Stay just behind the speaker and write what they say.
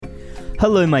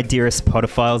Hello, my dearest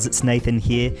Potterphiles, it's Nathan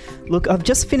here. Look, I've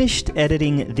just finished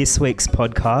editing this week's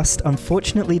podcast.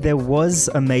 Unfortunately, there was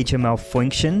a major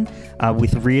malfunction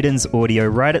with Reardon's audio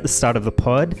right at the start of the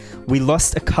pod. We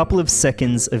lost a couple of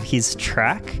seconds of his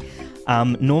track.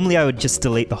 Normally I would just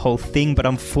delete the whole thing, but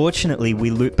unfortunately we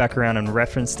looped back around and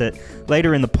referenced it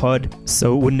later in the pod,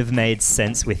 so it wouldn't have made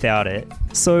sense without it.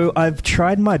 So I've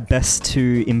tried my best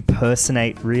to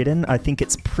impersonate Reardon. I think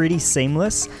it's pretty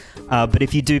seamless, but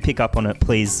if you do pick up on it,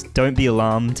 please don't be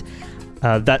alarmed.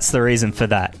 That's the reason for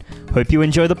that. Hope you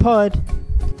enjoy the pod.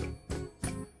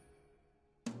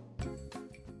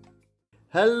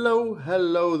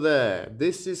 Hello there.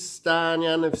 This is Stan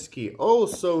Janevski,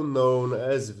 also known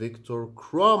as Victor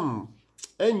Crumb,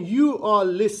 and you are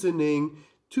listening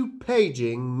to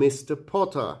Paging Mr.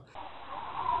 Potter.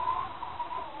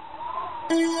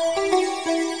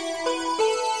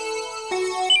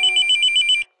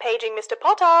 Paging Mr.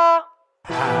 Potter.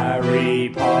 Harry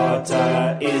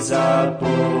Potter is a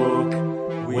book.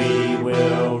 We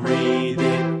will read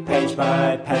it page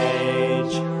by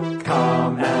page.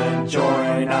 Come and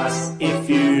join us if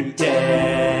you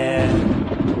dare.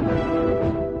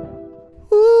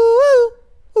 Ooh,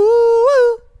 ooh,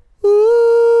 ooh,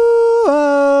 ooh, oh.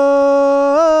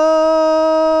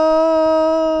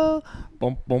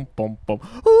 Bum, bum, bum, bum.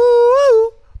 Ooh,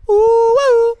 ooh,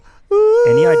 ooh, ooh.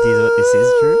 Any ideas what this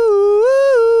is, Drew?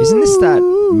 Isn't this that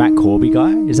Matt Corby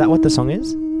guy? Is that what the song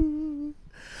is?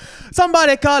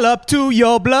 Somebody call up to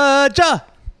your bludger.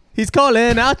 He's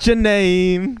calling out your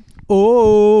name.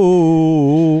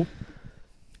 Oh.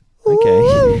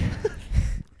 Okay.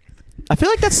 I feel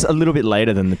like that's a little bit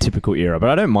later than the typical era, but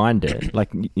I don't mind it. Like,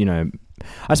 you know,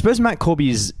 I suppose Matt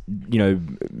Corby's, you know,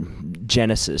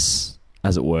 genesis,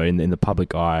 as it were, in the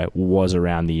public eye was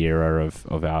around the era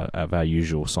of our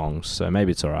usual songs. So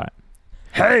maybe it's all right.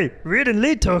 Hey, Reardon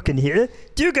Lee talking here.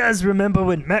 Do you guys remember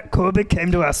when Matt Corby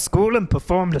came to our school and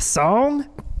performed a song?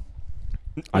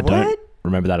 I don't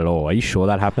remember that at all. Are you sure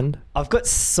that happened? I've got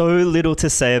so little to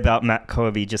say about Matt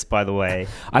Corby, just by the way.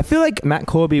 I feel like Matt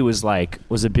Corby was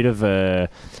a bit of a...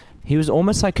 He was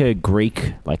almost like a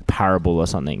Greek like parable or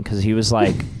something, because he was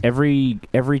like every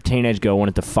teenage girl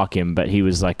wanted to fuck him, but he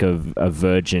was like a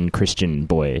virgin Christian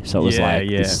boy. So it was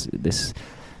this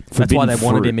That's why they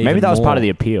wanted him even Maybe that was more. part of the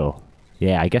appeal.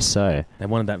 Yeah, I guess so. They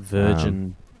wanted that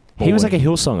virgin He was boy. like a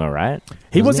Hillsonger, right?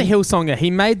 He was a Wasn't Hillsonger.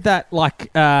 He made that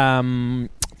like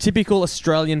typical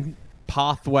Australian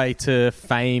pathway to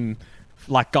fame,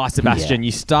 like Guy Sebastian. Yeah.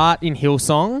 You start in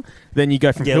Hillsong, then you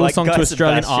go from Like Hillsong Guy to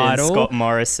Australian Sebastian, Idol, Scott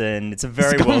Morrison. It's a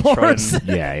very Scott well-trodden Morrison.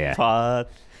 Yeah. path.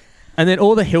 and then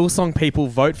all the Hillsong people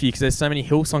vote for you because there's so many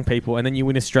Hillsong people, and then you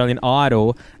win Australian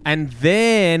Idol, and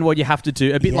then what you have to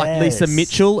do, a bit like Lisa Yes.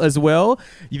 Mitchell as well,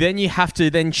 then you have to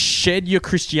then shed your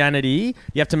Christianity.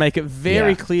 You have to make it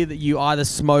very clear that you either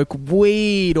smoke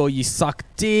weed or you suck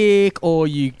dick or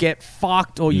you get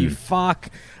fucked or you fuck.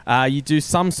 You do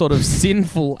some sort of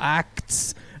sinful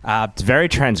acts. It's very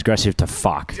transgressive to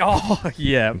fuck. Oh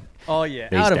yeah,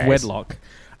 These out of days. wedlock,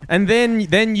 and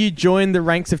then you join the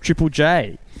ranks of Triple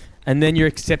J, and then you're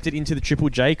accepted into the Triple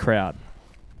J crowd,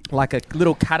 like a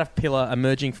little caterpillar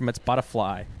emerging from its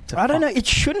butterfly. I don't know. It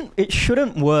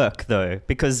shouldn't work though,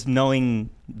 because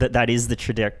knowing that is the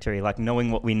trajectory, like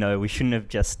knowing what we know, we shouldn't have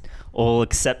just all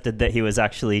accepted that he was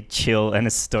actually chill and a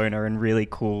stoner and really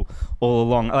cool all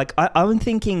along. Like I'm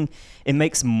thinking it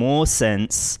makes more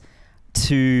sense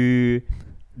to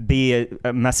be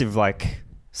a massive like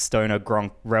stoner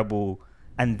gronk rebel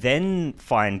and then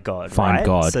find God. Find right?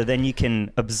 God. So then you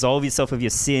can absolve yourself of your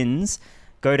sins,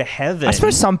 go to heaven. I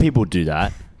suppose some people do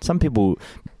that. Some people...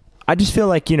 I just feel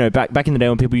like, you know, back in the day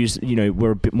when people used, you know,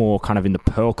 were a bit more kind of in the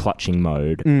pearl clutching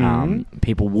mode,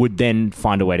 people would then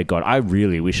find a way to God. I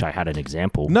really wish I had an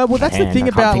example. No, well, that's the thing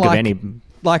I can't about think of like, any.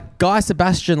 like Guy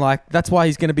Sebastian. Like that's why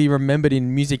he's going to be remembered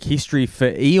in music history for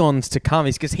eons to come.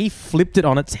 Is because he flipped it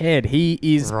on its head. He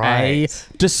is Right.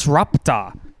 a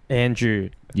disruptor, Andrew.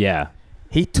 Yeah.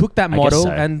 He took that I guess model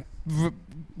so. and,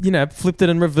 flipped it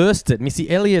and reversed it, Missy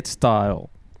Elliott style.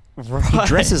 He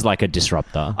dresses like a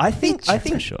disruptor. I think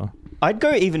for sure. I'd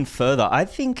go even further. I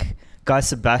think Guy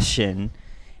Sebastian,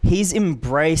 he's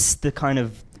embraced the kind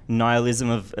of nihilism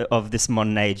of this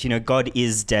modern age. You know, God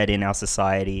is dead in our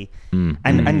society.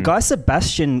 And Guy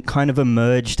Sebastian kind of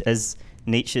emerged as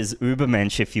Nietzsche's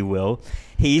Übermensch, if you will.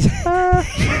 He's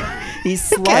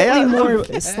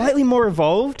slightly more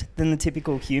evolved than the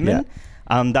typical human.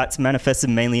 That's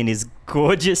manifested mainly in his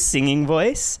gorgeous singing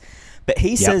voice. But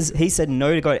he said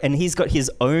no to God, and he's got his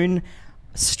own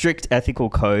strict ethical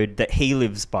code that he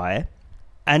lives by.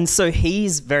 And so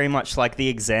he's very much like the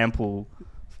example.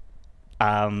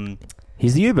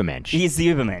 He's the Übermensch. He's the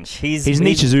Übermensch. He's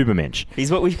Nietzsche's Übermensch.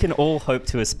 He's what we can all hope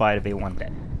to aspire to be one day.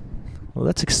 Well,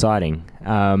 that's exciting.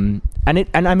 And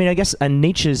I mean, I guess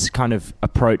Nietzsche's kind of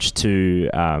approach to,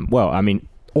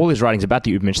 all his writings about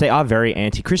the Übermensch, they are very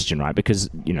anti-Christian, right? Because,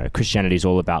 Christianity is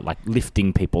all about, like,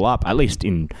 lifting people up, at least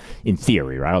in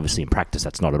theory, right? Obviously, in practice,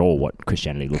 that's not at all what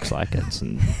Christianity looks like. It's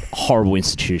horrible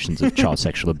institutions of child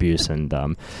sexual abuse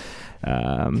and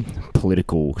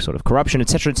political sort of corruption,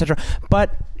 etc., etc.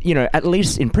 But, at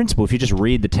least in principle, if you just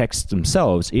read the texts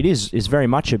themselves, it is very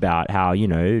much about how,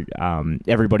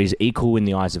 everybody's equal in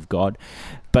the eyes of God.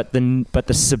 But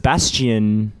the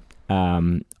Sebastian...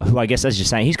 who I guess, as you're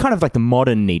saying, he's kind of like the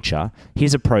modern Nietzsche.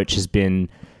 His approach has been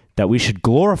that we should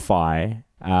glorify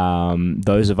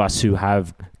those of us who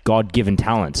have God-given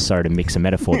talents. Sorry to mix a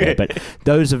metaphor there, but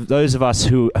those of us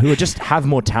who are just have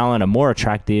more talent, are more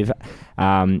attractive,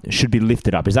 should be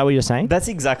lifted up. Is that what you're saying? That's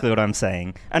exactly what I'm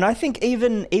saying. And I think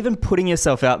even putting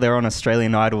yourself out there on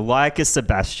Australian Idol, like a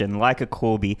Sebastian, like a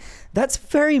Corby, that's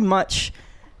very much...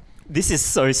 This is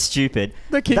so stupid.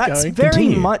 That's very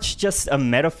much just a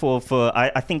metaphor for,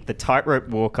 I think, the tightrope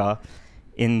walker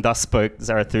in Thus Spoke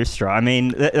Zarathustra. I mean,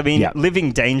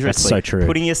 living dangerously, so true.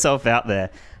 Putting yourself out there.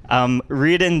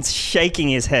 Reardon's shaking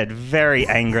his head very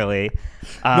angrily.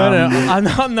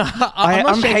 I'm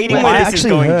hating where this is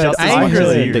going just as much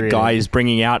as you, the guy is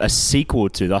bringing out a sequel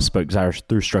to Thus Spoke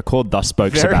Zarathustra called Thus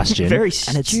Spoke Sebastian. Very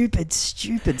stupid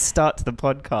start to the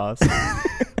podcast.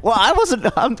 Well,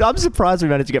 I'm surprised we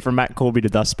managed to get from Matt Corby to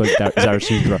Thus Spoke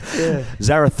Zarathustra.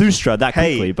 Zarathustra that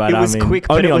quickly, but it was quick,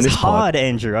 but it was hard, pod.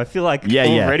 Andrew. I feel like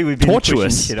already we've been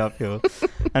tortuous pushing shit uphill,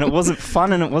 and it wasn't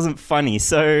fun and it wasn't funny.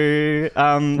 So,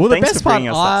 well, the best part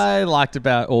I liked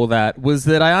about all that was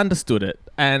that I understood it,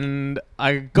 and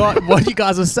I got what you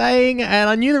guys were saying, and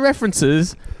I knew the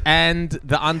references and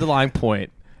the underlying point,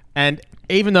 and.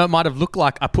 Even though it might have looked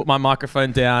like I put my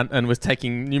microphone down and was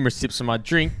taking numerous sips from my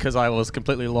drink because I was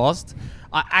completely lost,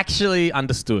 I actually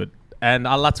understood. And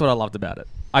that's what I loved about it.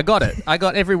 I got it. I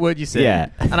got every word you said. Yeah.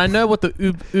 And I know what the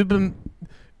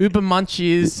Übermensch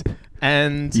is.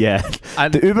 And the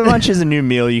Übermensch is a new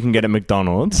meal you can get at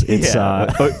McDonald's. It's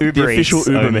Uber the official Eats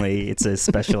Uber only. It's a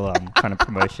special kind of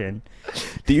promotion.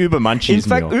 The Übermensch. In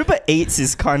fact, meal. Uber Eats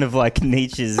is kind of like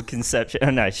Nietzsche's conception.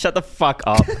 Oh no, shut the fuck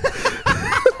up.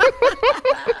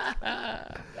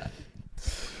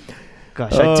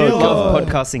 Gosh, I do love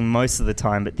podcasting most of the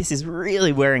time, but this is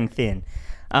really wearing thin.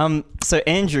 So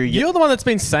Andrew, you're the one that's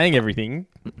been saying everything.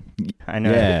 I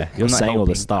know. Yeah, you're saying all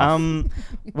the stuff.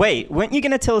 Wait, weren't you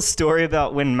going to tell a story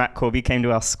about when Matt Corby came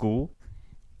to our school?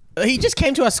 He just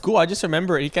came to our school. I just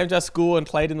remember it. He came to our school and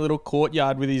played in the little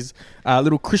courtyard with his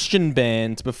little Christian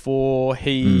band before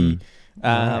he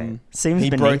Seems he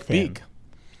beneath broke him. big.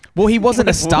 Well, he wasn't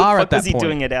a star at that point. What was he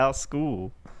doing at our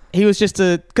school? He was just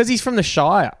because he's from the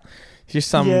Shire. He's just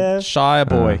some Shire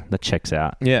boy. That checks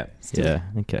out. Yeah. Yeah.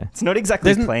 Okay. It's not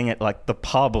exactly playing at like the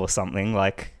pub or something.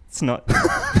 Like it's not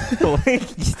like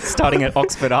starting at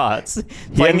Oxford Arts.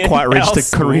 He hadn't quite reached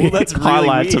the career That's really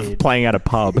highlights weird. of playing at a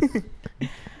pub.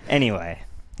 Anyway,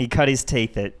 he cut his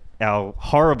teeth at our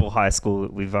horrible high school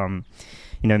that we've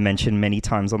mentioned many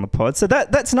times on the pod. So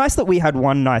that's nice that we had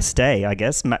one nice day, I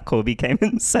guess. Matt Corby came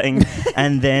and sang,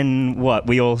 and then what?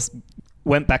 We all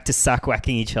went back to sack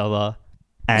whacking each other,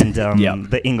 and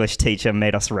the English teacher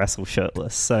made us wrestle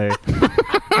shirtless. So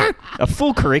a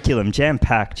full curriculum,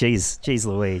 jam-packed. Jeez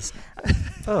Louise.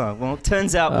 Oh, well, it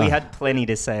turns out we had plenty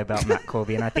to say about Matt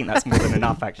Corby, and I think that's more than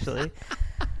enough, actually.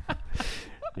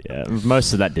 Yeah,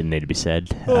 most of that didn't need to be said.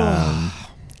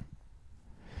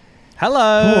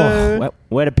 Hello.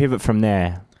 Where to pivot from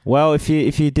there? Well, if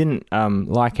you didn't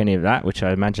like any of that, which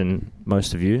I imagine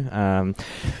most of you,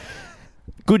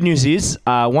 good news is,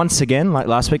 once again, like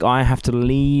last week, I have to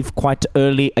leave quite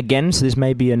early again, so this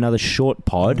may be another short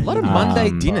pod. A lot of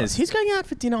Monday dinners. Who's going out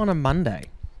for dinner on a Monday?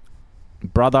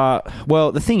 Brother,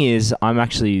 well, the thing is, I'm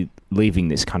actually leaving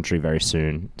this country very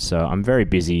soon, so I'm very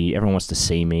busy. Everyone wants to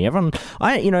see me.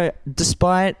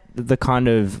 Despite the kind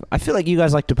of, I feel like you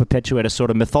guys like to perpetuate a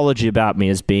sort of mythology about me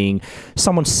as being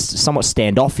someone somewhat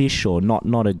standoffish or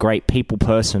not a great people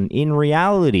person. In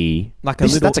reality,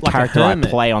 that's a character I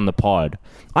play on the pod.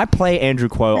 I play Andrew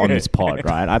Quo on this pod,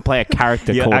 right? I play a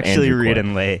character called actually Andrew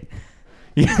Reardon Lee.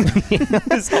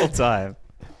 This whole time.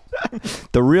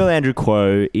 The real Andrew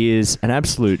Quo is an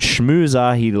absolute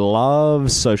schmoozer. He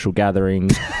loves social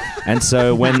gatherings, and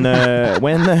so when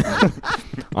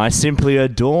I simply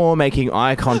adore making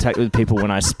eye contact with people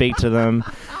when I speak to them.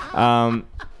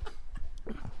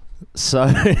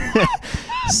 So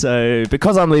So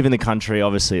because I'm leaving the country,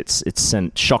 obviously it's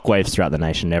sent shockwaves throughout the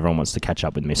nation. Everyone wants to catch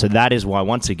up with me. So that is why,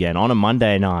 once again, on a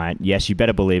Monday night, yes, you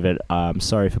better believe it,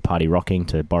 sorry for party rocking,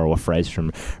 to borrow a phrase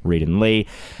from Reed and Lee,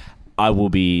 I will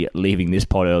be leaving this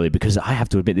pod early because I have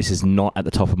to admit this is not at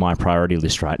the top of my priority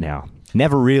list right now.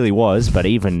 Never really was, but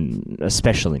even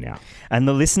especially now. And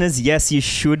the listeners, yes, you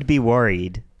should be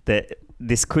worried that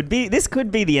this could be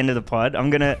the end of the pod. I'm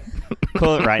going to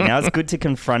call it right now. It's good to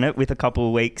confront it with a couple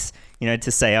of weeks,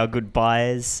 to say our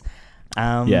goodbyes.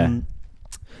 Yeah.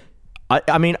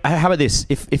 I mean, how about this?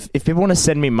 If people want to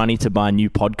send me money to buy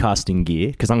new podcasting gear,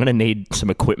 because I'm going to need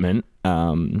some equipment,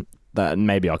 that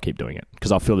maybe I'll keep doing it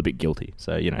because I'll feel a bit guilty.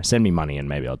 So, send me money and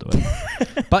maybe I'll do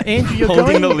it. But Andrew, you're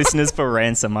holding the listeners for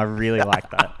ransom. I really like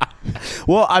that.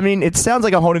 Well, I mean, it sounds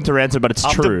like I'm holding to ransom, but it's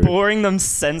true. After boring them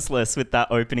senseless with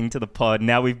that opening to the pod,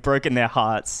 now we've broken their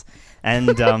hearts, and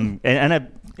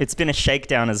it's been a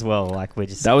shakedown as well. Like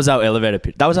that was our elevator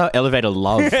pitch. That was our elevator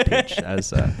love pitch,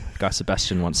 as Guy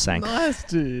Sebastian once sang. Nice,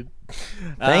 dude.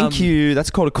 Thank you.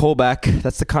 That's called a callback.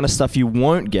 That's the kind of stuff you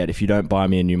won't get if you don't buy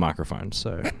me a new microphone.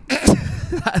 So,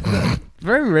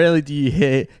 very rarely do you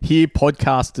hear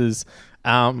podcasters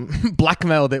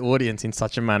blackmail their audience in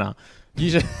such a manner.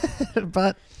 Usually,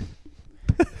 but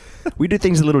we do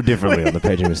things a little differently on the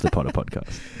Paging Mr. Potter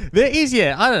podcast. There is,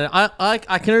 yeah. I don't know.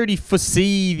 I can already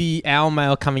foresee the owl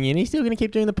mail coming in. He's still going to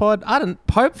keep doing the pod.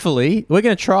 Hopefully, we're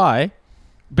going to try.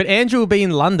 But Andrew will be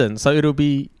in London, so it'll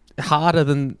be harder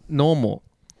than normal.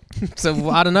 So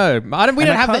I don't know. We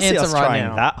don't have the answer right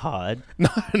now. That hard? No.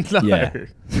 Yeah.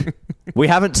 We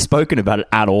haven't spoken about it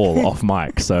at all off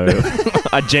mic, so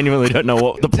I genuinely don't know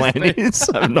what the plan is.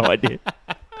 I have no idea.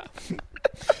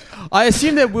 I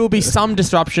assume there will be some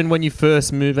disruption when you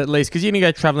first move, at least, because you're going to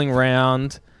go traveling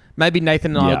around. Maybe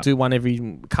Nathan and I will do one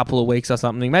every couple of weeks or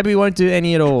something. Maybe we won't do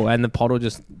any at all, and the pod will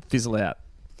just fizzle out.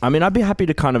 I mean, I'd be happy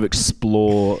to kind of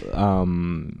explore,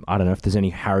 I don't know if there's any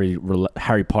Harry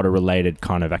Potter related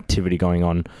kind of activity going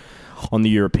on the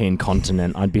European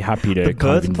continent. I'd be happy to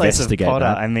kind of investigate of Potter,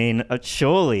 that. I mean,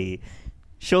 surely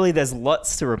there's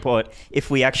lots to report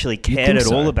if we actually cared at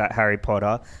all about Harry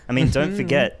Potter. I mean, don't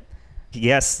forget,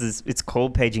 yes, it's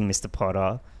called Paging Mr.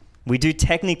 Potter. We do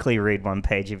technically read one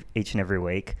page each and every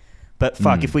week. But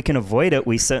if we can avoid it,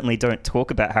 we certainly don't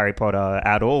talk about Harry Potter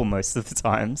at all most of the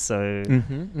time. So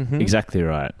Exactly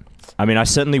right. I mean, I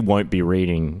certainly won't be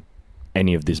reading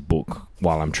any of this book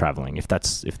while I'm traveling. If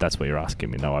that's what you're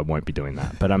asking me, no, I won't be doing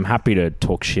that. But I'm happy to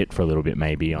talk shit for a little bit,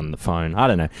 maybe on the phone. I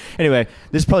don't know. Anyway,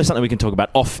 there's probably something we can talk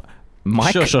about off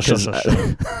mic. Sure.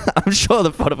 I'm sure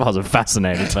the Potterfiles are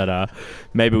fascinating, but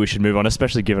maybe we should move on,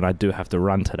 especially given I do have to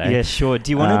run today. Yeah, sure.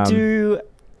 Do you want to do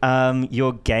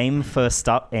your game first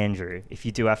up, Andrew, if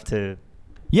you do have to?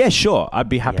 Yeah, sure. I'd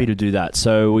be happy to do that.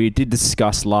 So we did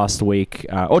discuss last week,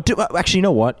 actually, you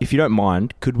know what? If you don't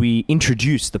mind, could we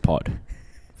introduce the pod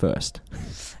first?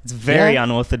 It's very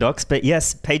unorthodox, but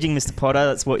yes, Paging Mr. Potter,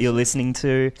 that's what you're listening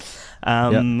to.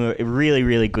 Really,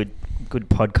 really good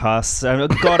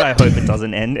podcast. God, I hope it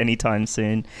doesn't end anytime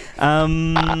soon.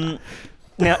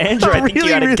 Now, Andrew, I think you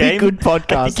had a game. Good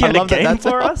podcast. I think you had a game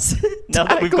for us. Now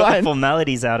that we've got the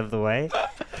formalities out of the way.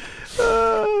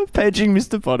 Paging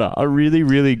Mr. Potter, a really,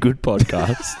 really good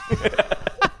podcast.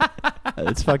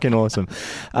 It's fucking awesome.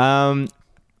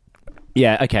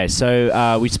 Okay.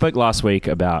 So we spoke last week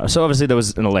about... So obviously there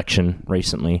was an election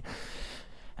recently.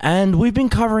 And we've been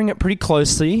covering it pretty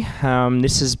closely.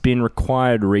 This has been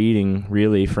required reading,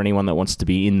 really, for anyone that wants to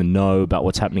be in the know about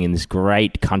what's happening in this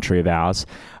great country of ours.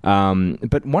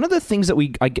 But one of the things that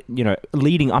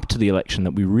leading up to the election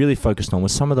that we really focused on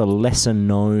was some of the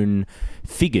lesser-known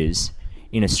figures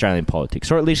in Australian politics,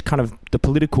 or at least kind of the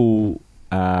political...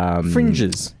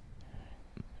 fringes.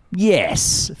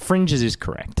 Yes, fringes is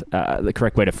correct. The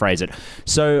correct way to phrase it.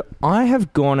 So I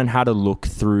have gone and had a look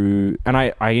through, and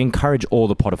I encourage all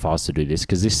the Potterfiles to do this,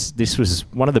 because this was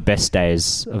one of the best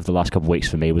days of the last couple of weeks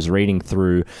for me, was reading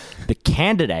through the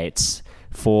candidates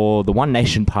for the One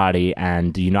Nation Party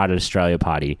and the United Australia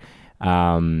Party.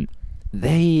 I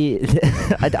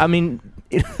mean...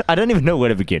 I don't even know where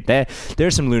to begin. There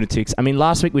are some lunatics. I mean,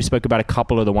 last week we spoke about a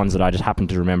couple of the ones that I just happened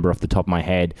to remember off the top of my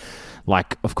head,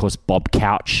 like, of course, Bob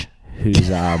Couch, who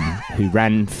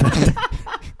ran for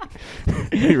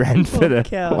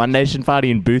the One Nation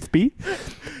Party in Boothby.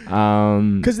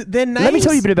 Because their names... Let me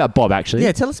tell you a bit about Bob, actually.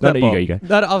 Yeah, tell us about Bob. You go.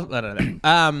 No, I don't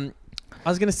know. I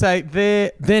was going to say,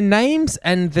 their names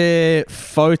and their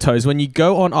photos, when you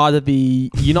go on either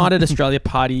the United Australia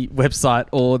Party website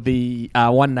or the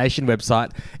One Nation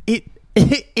website,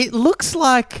 it looks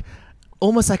like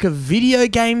almost like a video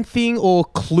game thing or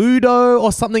Cluedo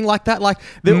or something like that. Like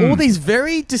they're all these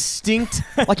very distinct,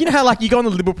 like you know how like you go on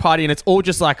the Liberal Party and it's all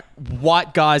just like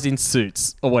white guys in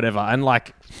suits or whatever, and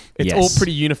like it's all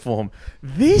pretty uniform.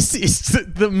 This is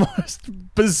the most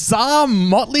bizarre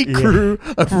motley crew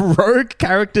of rogue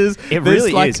characters. It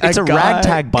really like is. It's a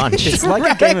ragtag bunch. It's like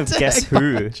a game of Guess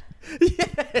Who.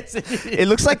 Yes, It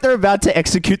looks like they're about to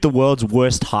execute the world's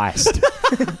worst heist.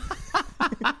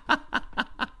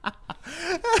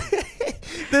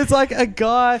 There's like a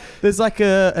guy, there's like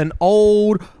an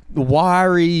old,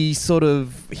 wiry sort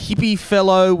of hippie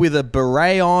fellow with a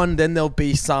beret on. Then there'll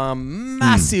be some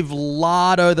massive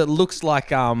lardo that looks like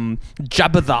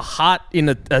Jabba the Hutt in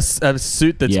a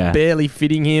suit that's barely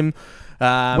fitting him.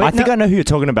 I think I know who you're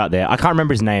talking about there. I can't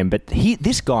remember his name, but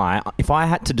this guy, if I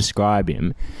had to describe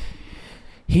him,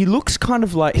 he looks kind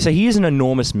of like, so he is an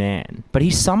enormous man, but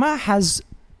he somehow has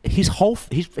his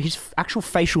actual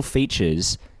facial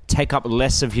features take up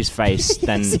less of his face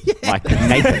than like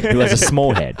Nathan, who has a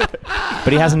small head, but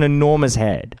he has an enormous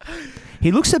head.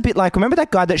 He looks a bit like, remember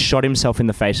that guy that shot himself in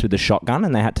the face with a shotgun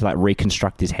and they had to like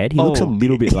reconstruct his head? He looks a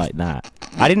little bit like that.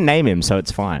 I didn't name him, so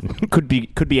it's fine. Could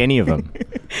be any of them.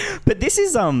 But this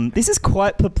is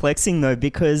quite perplexing though,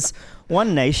 because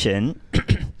One Nation,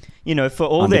 you know, for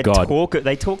all their talk,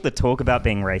 they talk the talk about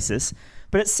being racist,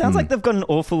 but it sounds like they've got an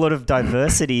awful lot of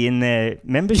diversity in their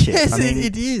membership. Yes, I mean,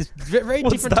 it is. Very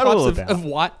what's different that all types about? of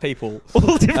white people.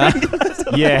 all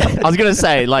different, Yeah, I was gonna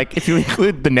say, like, if you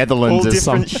include the Netherlands all as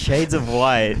different some, shades of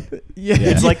white. Yeah.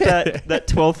 It's like that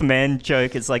 12th man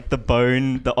joke. It's like the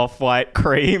bone, the off-white,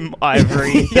 cream,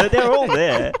 ivory. They're all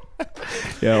there.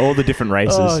 yeah, all the different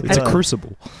races. Oh, it's a God.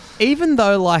 crucible. Even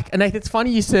though, like, and it's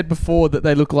funny you said before that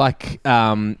they look like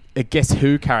a Guess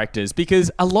Who characters,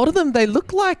 because a lot of them, they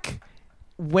look like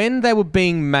when they were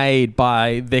being made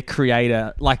by their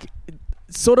creator, like,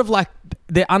 sort of like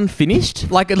they're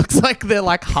unfinished. Like, it looks like they're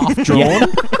like half drawn.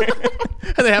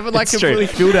 And they haven't like It's true.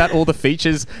 completely filled out all the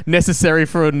features necessary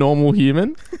for a normal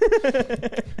human.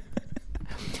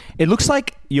 It looks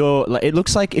like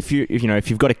if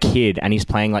you've got a kid and he's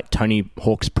playing like Tony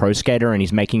Hawk's Pro Skater and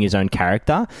he's making his own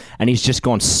character and he's just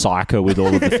gone psycho with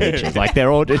all of the features. Like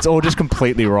it's all just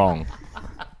completely wrong.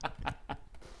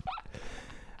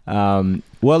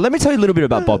 Well, let me tell you a little bit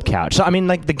about Bob Couch. So, I mean,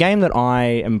 like the game that I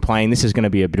am playing, this is going to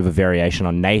be a bit of a variation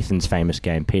on Nathan's famous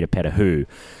game, Peter Pettigrew.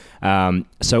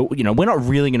 So, you know, we're not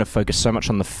really going to focus so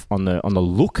much on the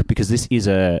look, because this is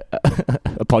a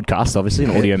podcast, obviously,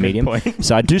 an audio medium.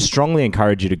 So I do strongly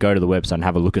encourage you to go to the website and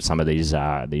have a look at some of these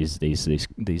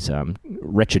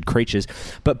wretched creatures.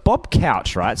 But Bob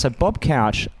Couch, right? So Bob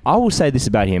Couch, I will say this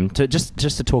about him, just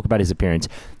to talk about his appearance.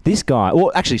 This guy,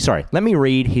 well, actually, sorry, let me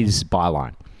read his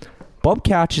byline. Bob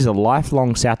Couch is a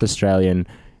lifelong South Australian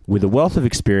with a wealth of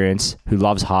experience who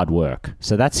loves hard work.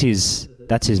 So that's his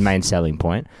main selling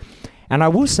point. And I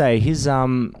will say his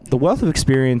the wealth of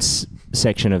experience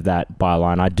section of that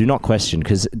byline I do not question,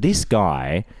 because this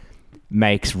guy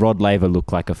makes Rod Laver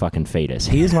look like a fucking fetus.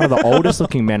 He is one of the oldest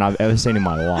looking men I've ever seen in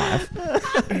my life.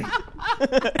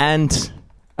 And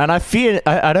I fear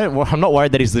I'm not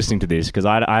worried that he's listening to this, because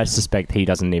I suspect he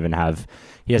doesn't even have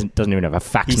a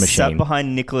fax He machine. sat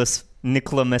behind Nicholas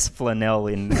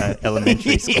Flanell in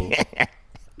elementary school.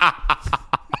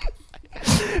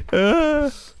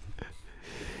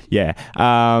 Yeah.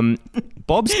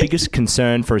 Bob's biggest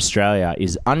concern for Australia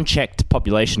is unchecked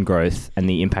population growth and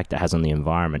the impact it has on the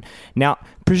environment. Now,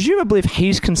 presumably, if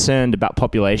he's concerned about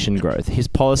population growth, his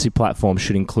policy platform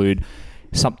should include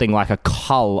something like a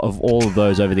cull of all of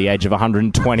those over the age of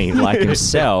 120, like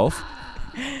himself.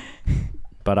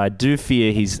 But I do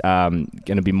fear he's going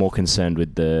to be more concerned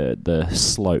with the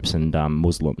slopes and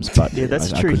Muslims. But Yeah,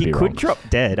 that's I true. He be could wrong. drop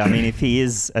dead. I mean, if he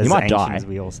is as He might ancient die. as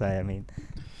we all say. I mean,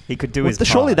 he could do Well, his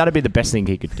surely part, that'd be the best thing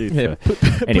he could do. Yeah, For,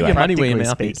 put anyway, your money where your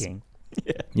practically mouth is. speaking.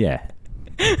 yeah.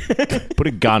 Put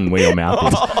a gun where your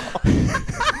mouth is.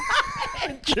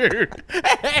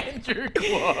 Andrew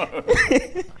Quo.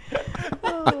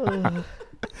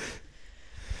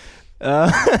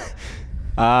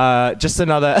 Just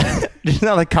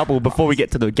another couple before we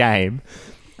get to the game.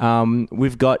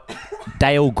 We've got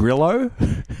Dale Grillo.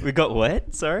 We got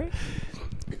what? Sorry?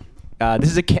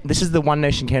 This is the One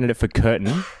Nation candidate for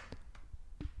Curtin.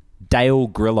 Dale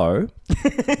Grillo.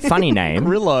 Funny name.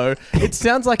 Grillo. It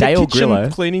sounds like Dale a kitchen Grillo.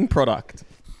 cleaning product.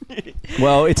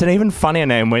 Well, it's an even funnier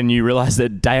name when you realise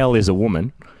that Dale is a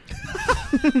woman.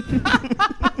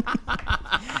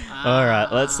 All right,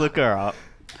 let's look her up.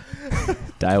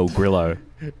 Dale Grillo.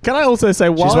 Can I also say,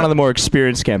 She's one of the more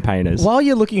experienced campaigners. while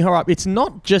you're looking her up, it's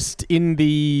not just in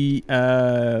the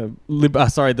the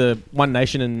One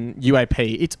Nation and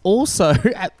UAP. It's also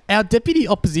our deputy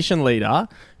opposition leader,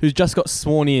 who's just got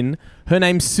sworn in. Her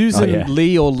name's Susan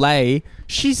Lee or Lay.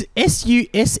 She's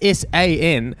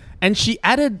SUSSAN, and she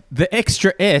added the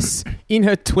extra S in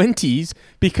her 20s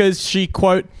because she,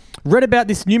 quote, read about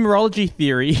this numerology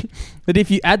theory that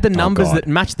if you add the numbers that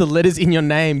match the letters in your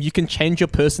name, you can change your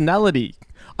personality.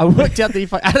 I worked out that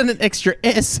if I added an extra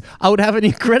S, I would have an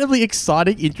incredibly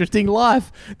exciting, interesting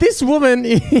life. This woman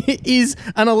is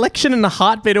an election and a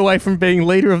heartbeat away from being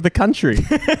leader of the country.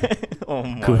 Oh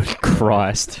my Good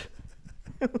Christ.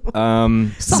 So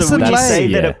would you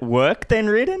say that it worked then,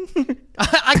 Reardon?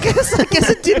 I guess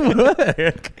it did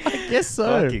work. I guess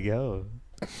so. Fuck you go.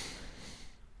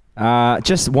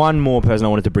 Just one more person I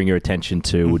wanted to bring your attention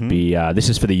to would be, this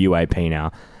is for the UAP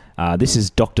now. This is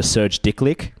Dr. Serge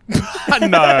Dicklick.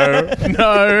 No,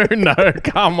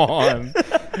 come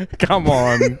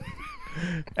on,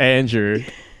 Andrew.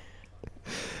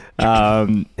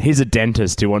 He's a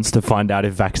dentist who wants to find out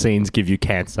if vaccines give you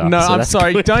cancer. No, So I'm that's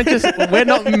sorry. good. Don't just. We're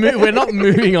not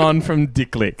moving on from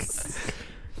Dicklick.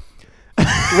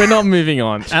 We're not moving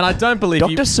on, and I don't believe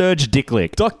Dr. Serge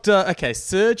Dicklick. Okay,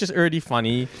 Serge is already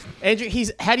funny. Andrew,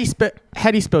 how do you spell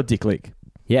Dicklick?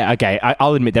 Yeah, okay.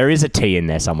 I'll admit there is a T in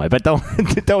there somewhere, but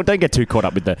don't get too caught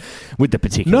up with the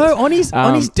particulars. No, on his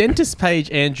dentist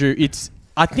page, Andrew,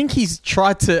 I think he's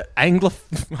tried to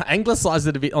anglicize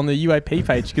it a bit on the UAP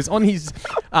page because on his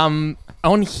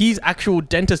actual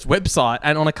dentist website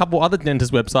and on a couple other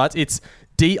dentist websites, it's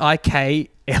Dicklich.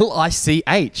 And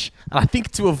I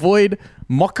think to avoid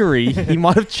mockery, he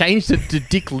might have changed it to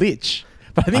Dick Lich.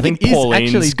 But I think it is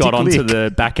actually Pauline's got Dick onto Lick.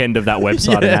 the back end of that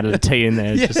website and added a T in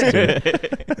there. Just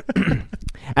to...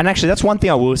 And actually, that's one thing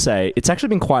I will say. It's actually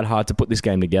been quite hard to put this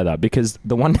game together because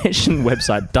the One Nation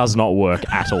website does not work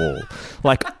at all.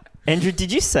 Like, Andrew,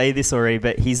 did you say this already,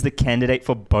 but he's the candidate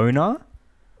for Bonar?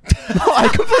 I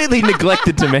completely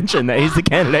neglected to mention that he's the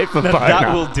candidate for Bonar.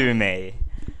 That will do me.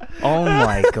 Oh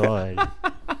my god.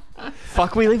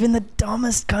 Fuck, we live in the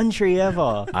dumbest country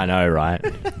ever. I know, right?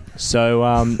 So,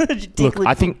 look,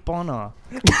 I think Bonar.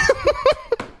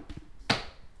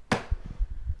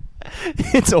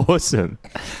 it's awesome.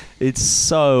 It's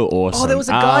so awesome. Oh, there was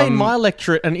a guy in my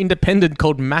electorate, an independent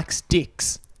called Max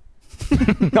Dix.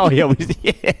 Oh, yeah.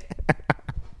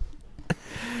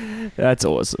 That's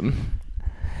awesome.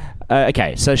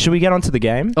 Okay, so should we get onto the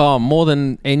game? Oh, more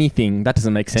than anything, that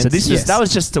doesn't make sense. So that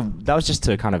was just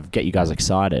to kind of get you guys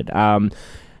excited.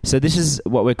 So this is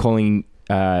what we're calling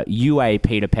UA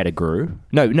Peter Pettigrew.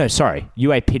 No, sorry,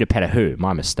 UA Peter Pettigrew.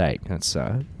 My mistake. That's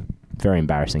very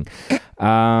embarrassing.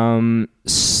 So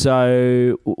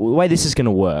the way this is going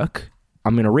to work,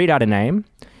 I'm going to read out a name,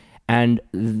 and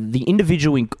the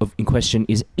individual in question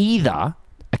is either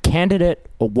a candidate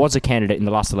or was a candidate in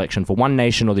the last election for One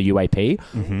Nation or the UAP,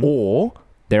 or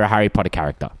they're a Harry Potter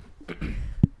character.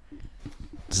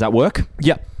 Does that work?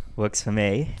 Yep. Works for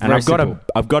me. And I've got a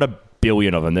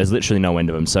billion of them. There's literally no end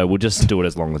of them, so we'll just do it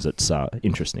as long as it's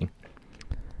interesting.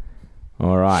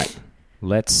 All right,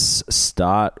 let's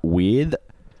start with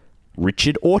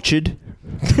Richard Orchard.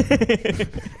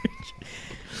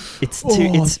 It's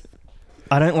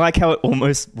I don't like how it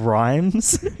almost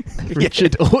rhymes.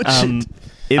 Richard Orchard.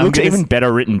 It looks even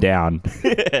better written down.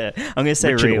 I'm going to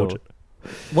say Richard real. Orchard.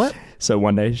 What? So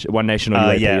One Nation or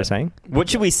UAP, yeah. you're saying? What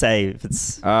should we say if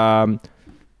it's...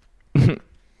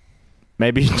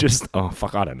 Maybe just... Oh,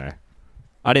 fuck, I don't know.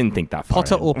 I didn't think that far.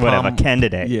 Potter or Palm? whatever,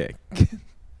 candidate. Yeah.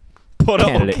 Potter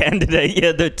Candidate. or candidate.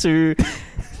 Yeah, the two...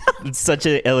 It's such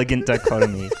an elegant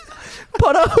dichotomy.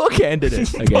 Potter or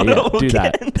candidate. Okay, Potter yeah, or do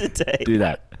that. candidate. Do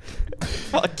that.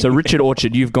 So Richard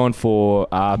Orchard, you've gone for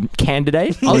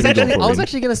candidate? I was What have you gone for, Rin?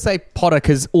 actually going to say Potter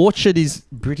because Orchard is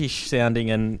British sounding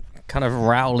and kind of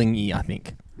rowling-y, I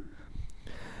think.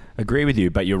 Agree with you,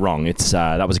 but you're wrong. It's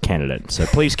that was a candidate. So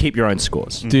please keep your own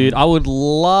scores. Dude, I would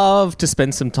love to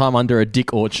spend some time under a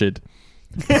dick orchard.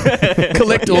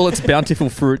 Collect all its bountiful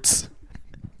fruits.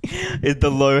 It's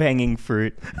the low-hanging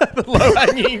fruit.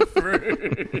 Low-hanging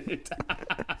fruit.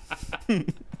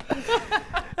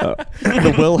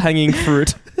 The well-hanging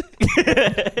fruit.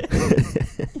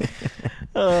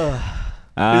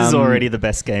 This is already the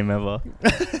best game ever.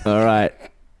 All right.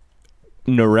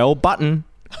 Norel Button.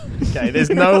 Okay,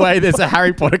 there's no way there's a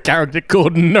Harry Potter character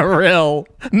called Norel.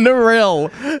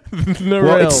 Norel.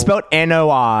 Well, it's spelled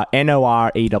Norelle.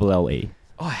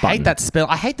 Oh, I hate that spell.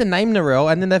 I hate the name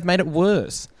Norel, and then they've made it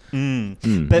worse.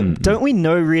 But don't we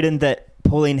know, Reardon, that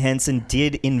Pauline Hanson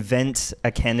did invent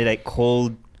a candidate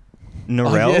called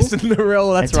Norrell. Oh, yes,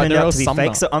 Norrell. That's and right. turned out Norrell to be Sumner.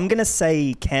 fake. So I'm going to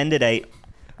say candidate.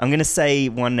 I'm going to say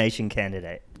One Nation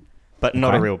candidate, but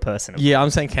not a Okay. real person. Yeah, I'm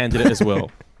saying candidate as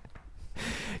well.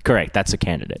 Correct. That's a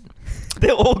candidate.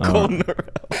 They're all called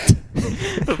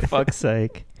Norrell. For fuck's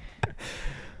sake.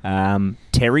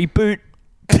 Terry Boot.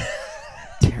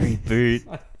 Terry Boot.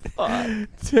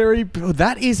 Terry,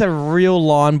 that is a real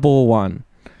line ball one.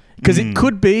 Because it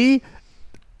could be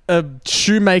a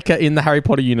shoemaker in the Harry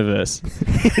Potter universe.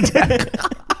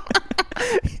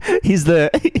 He's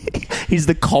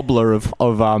the cobbler of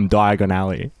Diagon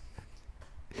Alley.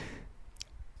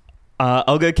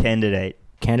 I'll go candidate.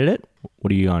 Candidate?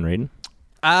 What are you on, Reading?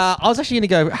 I was actually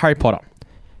going to go Harry Potter.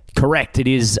 Correct. It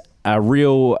is a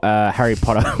real Harry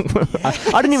Potter.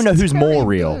 I don't even know who's more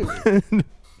real.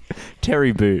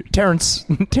 Terry Boot. Terrence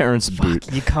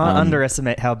Boot. You can't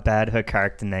underestimate how bad her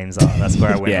character names are. That's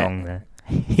where I went Yeah. wrong there.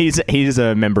 He's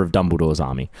a member of Dumbledore's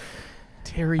army.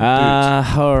 Terry Boot.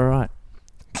 All right.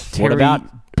 Terry What about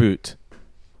Boot?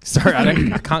 Sorry,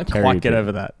 I can't Terry quite get Boot.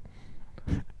 over that.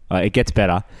 It gets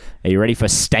better. Are you ready for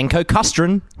Stanko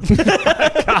Custrin?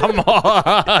 Come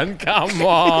on. Come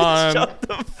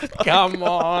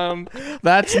on.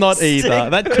 That's not either.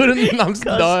 That couldn't.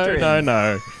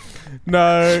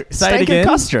 No. Say it again.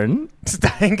 Custrin?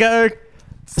 Stanko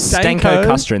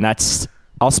Custrin. That's.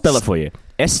 I'll spell it for you.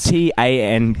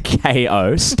 Stanko.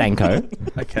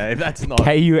 Stanko. Okay, that's not.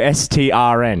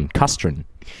 Kustrn. Custrin.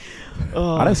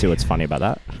 I don't see what's funny about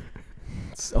that.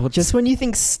 Just when you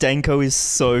think Stanko is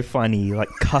so funny, like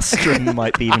Custrin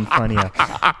might be even funnier.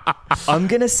 I'm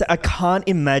going to say, I can't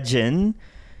imagine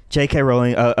J.K.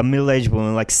 Rowling, a middle-aged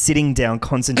woman, like sitting down,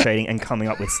 concentrating, and coming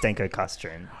up with Stanko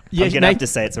Custrin. Yeah, I'm going to have to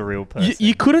say it's a real person.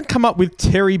 You couldn't come up with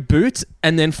Terry Boot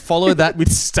and then follow that with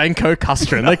Stanko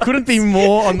Custrin. They couldn't be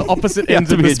more on the opposite You have ends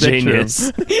to of be the a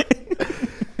spectrum.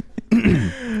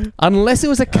 genius. Unless it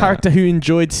was a character who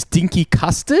enjoyed stinky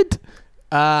custard,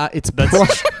 it's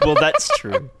Well, that's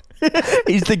true.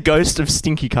 He's the ghost of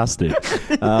Stinky Custard.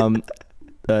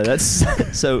 That's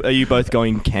so. Are you both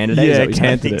going candidate? Yeah, Is that what you're I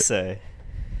saying? think so.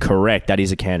 Correct. That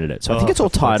is a candidate. So I think Oh, it's all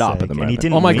for tied fuck's up at sake. the And he moment.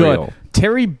 didn't Oh my Real. god.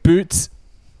 Terry Boot's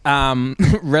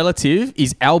relative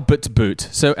is Albert Boot.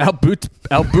 So Albert Boot.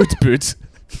 Albert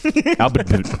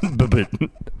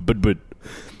Boot.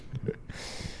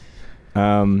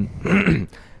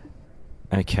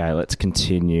 Okay, let's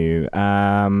continue.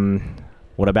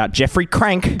 What about Jeffrey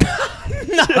Crank?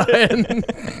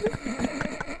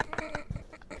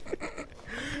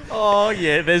 Oh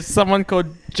yeah, there's someone called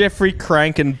Jeffrey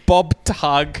Crank and Bob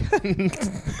Tug,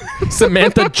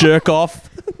 Samantha Jerkoff,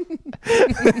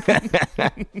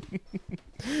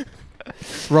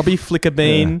 Robbie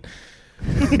Flickerbean.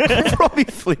 Robbie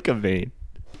Flickerbean.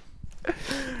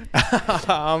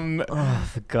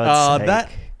 For God's sake.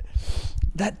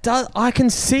 That does. I can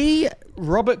see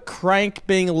Robert Crank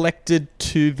being elected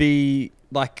to the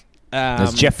like.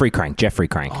 There's Jeffrey Crank.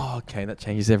 Oh, okay, that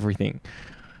changes everything.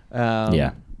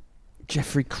 Yeah.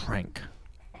 Jeffrey Crank.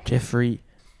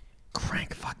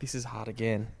 Fuck, this is hard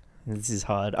again. This is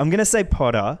hard. I'm going to say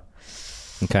Potter.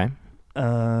 Okay.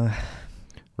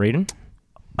 Reading?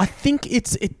 I think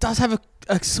it does have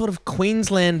a sort of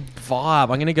Queensland vibe. I'm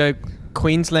going to go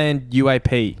Queensland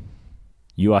UAP.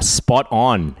 You are spot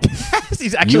on.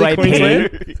 He's actually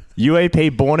Queensland.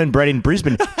 UAP, born and bred in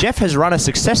Brisbane. Jeff has run a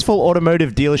successful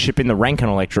automotive dealership in the Rankin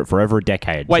electorate for over a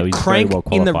decade. so Wait, he's Crank very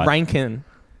well in the qualified. Rankin.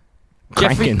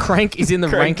 Jeffrey Crankin. Crank is in the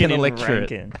Cranking Rankin in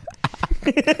electorate. Rankin.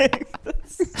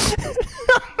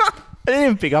 I didn't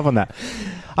even pick up on that.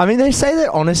 I mean, they say that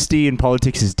honesty in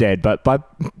politics is dead, but by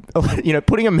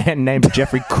putting a man named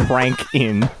Jeffrey Crank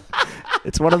in,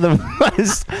 it's one of the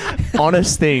most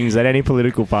honest things that any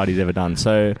political party's ever done.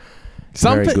 So,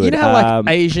 very good. You know how like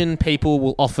Asian people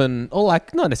will often, or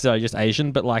like not necessarily just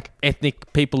Asian, but like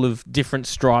ethnic people of different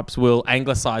stripes will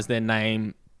anglicize their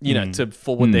name, to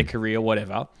forward their career,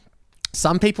 whatever.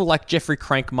 Some people like Jeffrey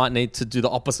Crank might need to do the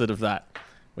opposite of that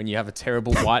when you have a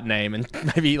terrible white name and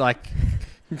maybe like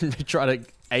try to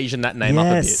Asian that name up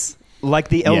a bit. Like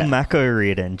the El Yeah. Mako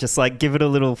reading. Just like give it a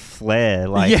little flair.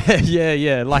 Like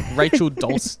Yeah. Like Rachel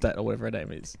Dolstad or whatever her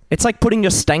name is. it's like putting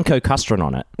your Stanko Custrin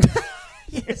on it.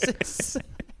 Yes.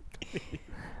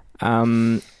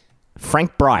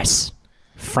 Frank Bryce.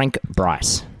 Frank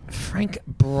Bryce.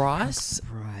 Bryce.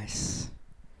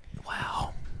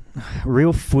 Wow.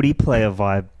 Real footy player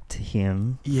vibe to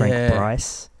him. Yeah. Frank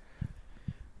Bryce.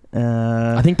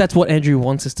 I think that's what Andrew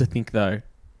wants us to think, though.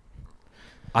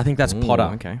 I think that's Potter.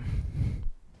 Okay.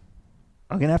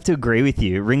 I'm going to have to agree with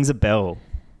you. Rings a bell.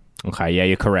 Okay, yeah,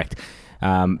 you're correct.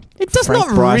 It does Frank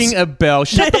not Bryce- ring a bell.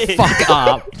 Shut the fuck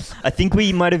up. I think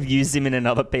we might have used him in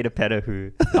another Peter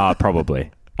Pettigrew.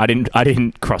 Probably. I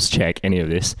didn't cross-check any of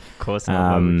this. Of course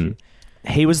not. Why would you?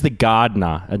 He was the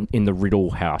gardener in the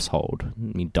Riddle household.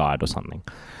 He died or something.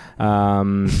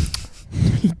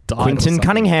 Quentin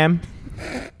Cunningham.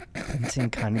 Quentin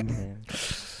Cunningham.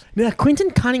 Now,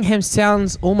 Quentin Cunningham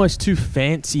sounds almost too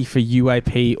fancy for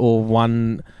UAP or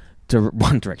One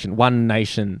Direction, One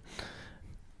Nation.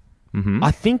 Mm-hmm.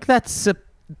 I think that's a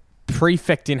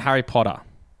prefect in Harry Potter.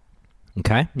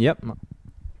 Okay. Yep.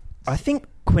 I think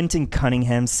Quentin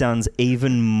Cunningham sounds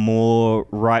even more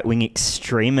right-wing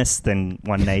extremist than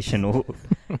One Nation or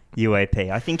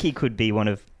UAP. I think he could be one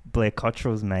of Blair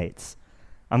Cottrell's mates.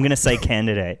 I'm going to say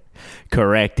candidate.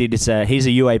 Correct. He's a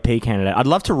UAP candidate. I'd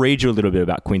love to read you a little bit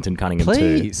about Quentin Cunningham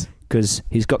Please. too, because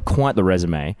he's got quite the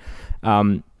resume.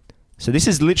 So this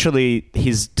is literally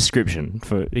his description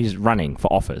for he's running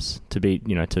for office to be,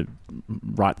 to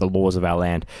write the laws of our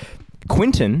land.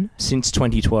 Quentin, since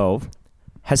 2012,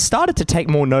 has started to take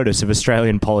more notice of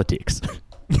Australian politics.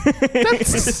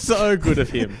 That's so good of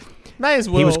him. May as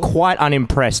well. He was quite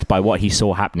unimpressed by what he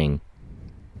saw happening.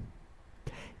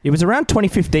 It was around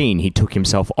 2015 he took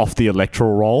himself off the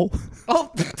electoral roll.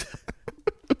 Oh.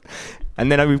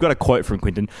 And then we've got a quote from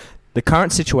Quentin. The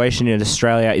current situation in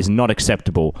Australia is not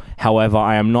acceptable. However,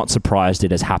 I am not surprised it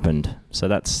has happened. So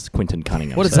that's Quentin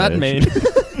Cunningham. What does that mean?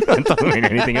 That doesn't mean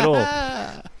anything at all.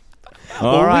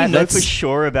 All right, we know let's- for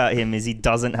sure about him is he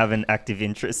doesn't have an active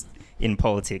interest in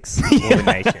politics or the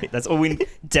nation. That's all we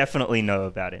definitely know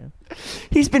about him.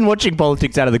 He's been watching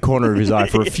politics out of the corner of his eye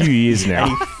for a few years And now.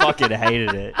 he fucking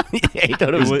hated it. He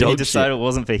thought it was He dog decided shit. it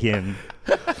wasn't for him.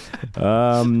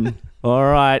 All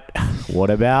right. What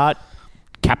about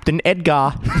Captain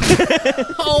Edgar?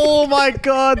 Oh my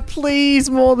God, please,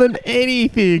 more than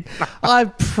anything. I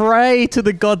pray to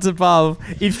the gods above,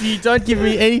 if you don't give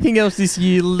me anything else this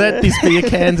year, let this be a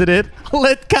candidate.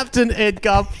 Let Captain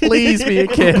Edgar please be a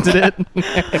candidate.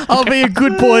 I'll be a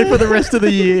good boy for the rest of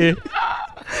the year.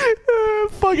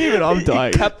 Fuck even, I'm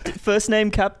dying. First name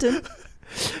Captain?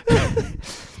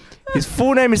 His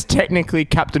full name is technically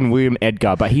Captain William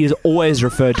Edgar, but he is always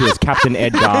referred to as Captain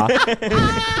Edgar.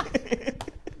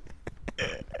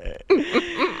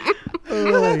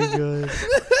 Oh my god.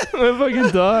 I fucking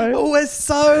die. We're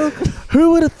so...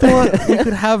 Who would have thought we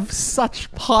could have such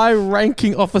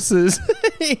high-ranking officers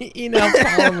in our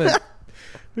parliament?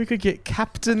 We could get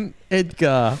Captain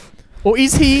Edgar. Or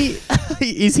is he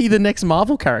the next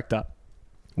Marvel character?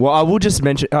 Well, I will just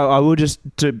mention,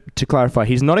 to clarify,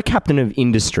 he's not a captain of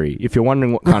industry, if you're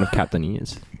wondering what kind of captain he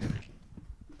is.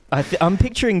 I'm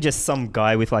picturing just some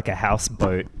guy with like a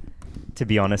houseboat, to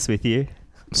be honest with you.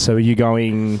 So are you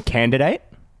going candidate?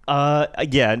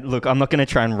 Yeah, look, I'm not going to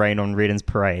try and rain on Reedon's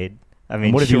parade. I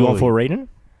mean, What have you gone surely- for, Reedon?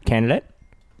 Candidate?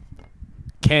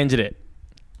 Candidate.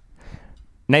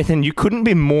 Nathan, you couldn't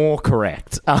be more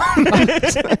correct. You're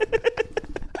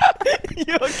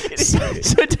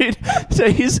kidding.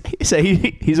 So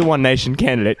he's a One Nation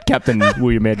candidate, Captain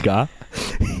William Edgar.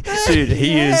 Dude,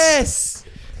 he is.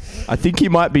 I think he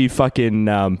might be fucking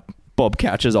Bob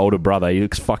Couch's older brother. He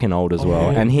looks fucking old as well.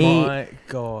 And My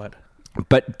God.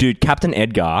 But dude, Captain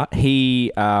Edgar,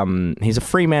 he's a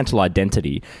Fremantle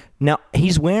identity. Now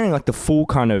he's wearing like the full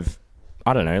kind of,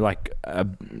 I don't know, like I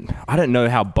don't know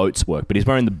how boats work, but he's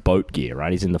wearing the boat gear,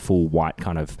 right? He's in the full white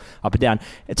kind of up and down.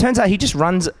 It turns out he just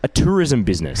runs a tourism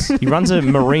business. He runs a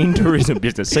marine tourism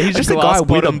business. So he's just a guy with a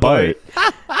glass-bottom boat.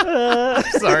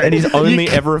 Sorry. And he's only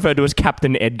ever referred to as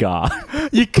Captain Edgar.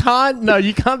 You can't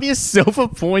be a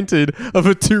self-appointed of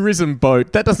a tourism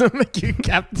boat. That doesn't make you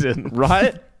captain.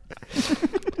 Right?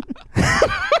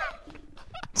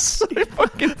 So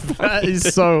fucking funny. That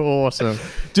is so awesome.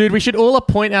 Dude, we should all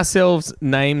appoint ourselves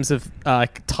names of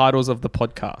titles of the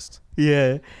podcast.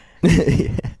 Yeah.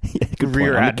 Yeah, good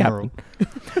Rear point. I'm the Admiral.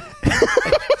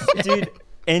 Dude,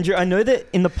 Andrew, I know that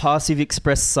in the past you've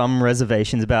expressed some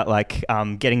reservations about like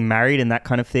getting married and that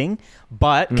kind of thing,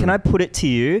 but can I put it to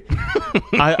you?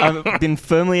 I've been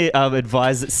firmly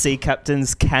advised that sea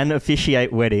captains can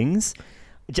officiate weddings.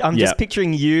 I'm just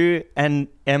picturing you and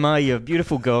Emma, your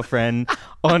beautiful girlfriend,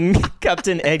 on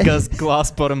Captain Edgar's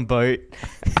glass-bottom boat.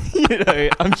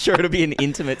 I'm sure it'll be an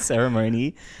intimate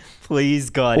ceremony. Please,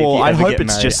 God, if Well, you I ever hope get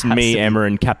it's married, just it has me, to be- Emma,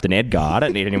 and Captain Edgar. I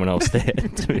don't need anyone else there,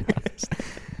 to be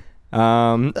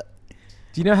honest.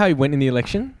 Do you know how he went in the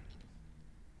election?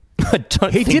 I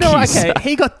don't He think did all right. he's- Okay,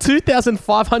 he got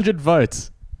 2,500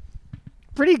 votes.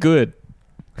 Pretty good.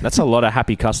 That's a lot of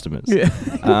happy customers. Yeah.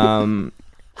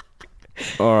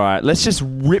 All right, let's just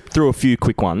rip through a few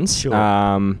quick ones. Sure.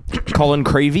 Colin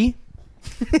Creevy.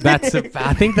 I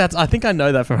think I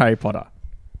know that from Harry Potter.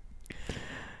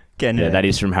 Getting Yeah, it. that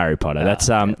is from Harry Potter. That's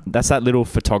that little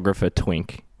photographer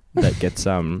twink that gets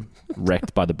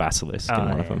wrecked by the basilisk in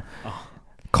one of yeah. them.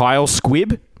 Kyle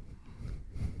Squibb.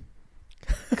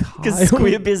 Because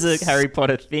squib is a Harry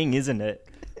Potter thing, isn't it?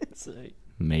 So,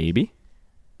 Maybe.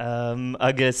 I'm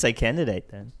gonna say candidate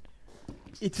then.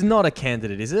 It's not a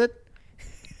candidate, is it?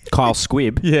 Kyle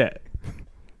Squibb. Yeah.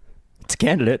 It's a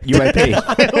candidate. UAP.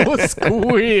 Kyle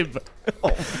Squibb.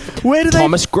 Where do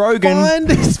Thomas they Grogan. find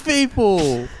these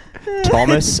people?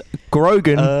 Thomas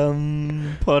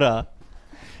Grogan. Potter.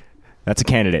 That's a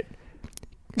candidate.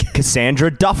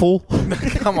 Cassandra Duffel.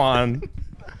 Come on,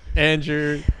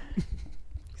 Andrew.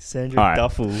 Sandra All right.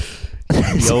 Duffel.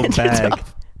 The old bag.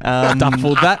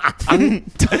 Duffel that.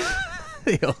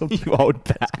 You old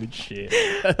bag. Good shit.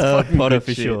 Potter good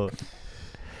for shit. sure.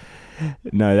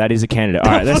 No, that is a candidate.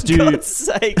 All right, let's For do. God's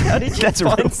sake, how did you That's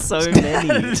find real- so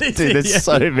many? Dude, there's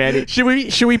so many.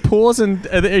 Should we pause and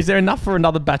is there enough for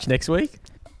another batch next week?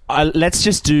 Let's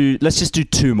just do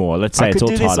 2 more. Let's say I it's could all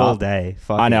do tied this all up. day.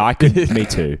 Fuck I know. it. I could. Me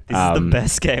too. This is the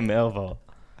best game ever.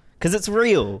 Because it's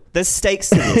real. There's stakes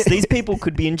to this. These people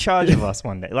could be in charge of us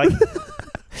one day. Like,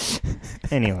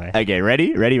 anyway. Okay,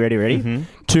 ready? Mhm.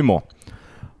 2 more.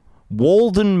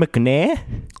 Walden McNair.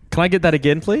 Can I get that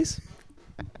again, please?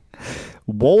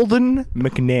 Walden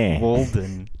McNair.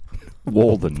 Walden.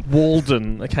 Walden.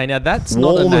 Walden. Okay, now that's not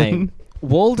a Walden name.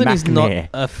 Walden is not McNair.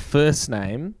 a first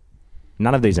name.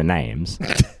 None of these are names.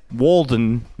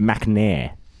 Walden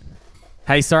McNair.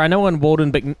 Hey, sorry, I know one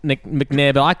Walden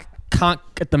McNair, but I can't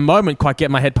at the moment quite get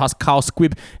my head past Carl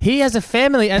Squibb. He has a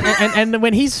family, and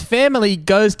when his family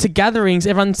goes to gatherings,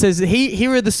 everyone says,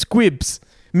 here are the Squibbs.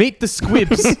 Meet the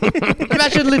Squibbs.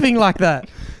 Imagine living like that.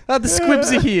 Oh, the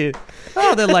Squibbs are here.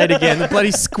 Oh, they're late again. The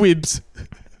bloody Squibbs.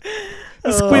 The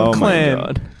Squibb clan.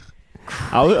 My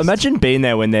God. Imagine being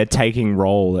there when they're taking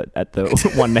roll at the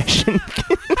One Nation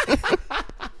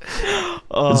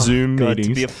Zoom God, meetings.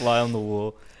 to be a fly on the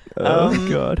wall. Oh,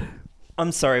 God.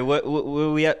 I'm sorry,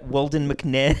 were we at Walden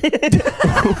McNair?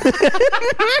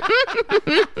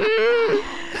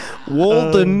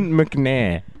 Walden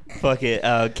McNair. Fuck it,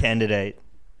 candidate.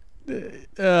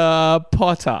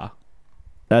 Potter.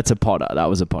 That's a Potter. That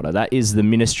was a Potter. That is the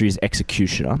Ministry's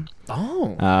executioner.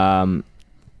 Oh.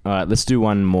 All right, let's do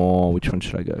one more. Which one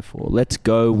should I go for? Let's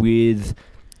go with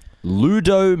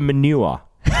Ludo Manure.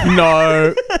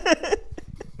 No.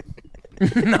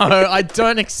 No, I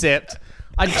don't accept.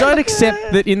 I don't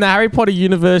accept that in the Harry Potter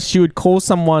universe you would call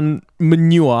someone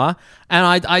manure,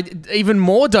 and I even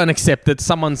more don't accept that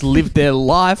someone's lived their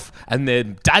life and their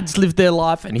dad's lived their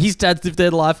life and his dad's lived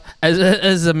their life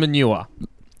as a manure.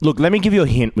 Look, let me give you a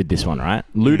hint with this one, right?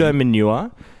 Ludo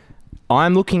Manure.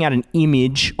 I'm looking at an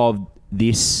image of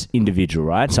this individual,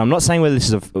 right? So I'm not saying whether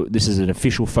this is an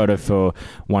official photo for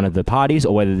one of the parties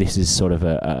or whether this is sort of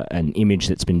an image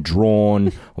that's been drawn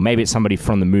or maybe it's somebody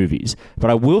from the movies. But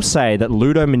I will say that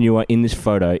Ludo Manure in this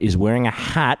photo is wearing a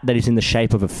hat that is in the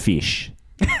shape of a fish.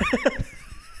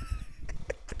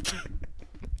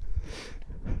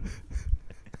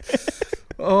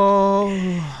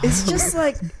 Oh, It's just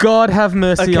like... God have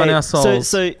mercy on our souls.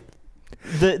 So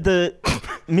the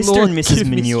Mr. Lord, and Mrs. give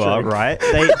me Manure, strength. right?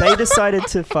 They decided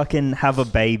to fucking have a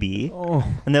baby. Oh.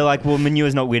 And they're like, well,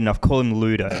 Manure's not weird enough. Call him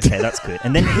Ludo. Okay, that's good.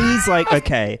 And then he's like,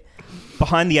 okay,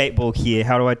 behind the 8 ball here,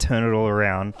 how do I turn it all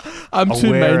around? I'm I'll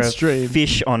too wear mainstream. a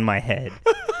fish on my head.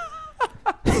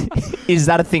 Is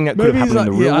that a thing that could have Maybe happened in he's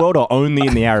the like- real yeah. world or only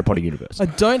in the Harry Potter universe? I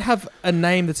don't have a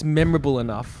name that's memorable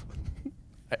enough.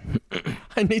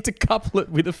 I need to couple it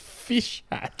with a fish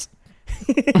hat.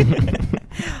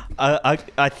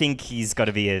 I think he's got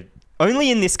to be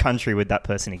only in this country would that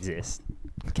person exist.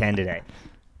 Candidate.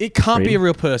 It can't be Really? a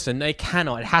real person. It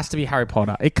cannot. It has to be Harry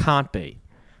Potter. It can't be.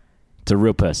 It's a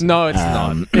real person. No, it's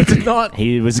not. It's not.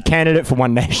 He was a candidate for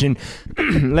One Nation.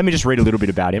 Let me just read a little bit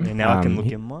about him. And now I can look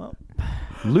him up.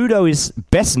 Ludo is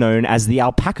best known as the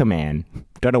Alpaca Man.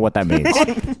 Don't know what that means.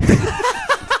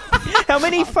 How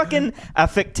many fucking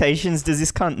affectations does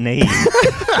this cunt need?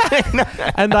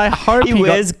 And I hope He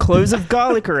wears cloves of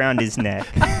garlic around his neck.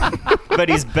 But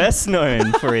he's best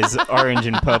known for his orange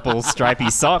and purple stripy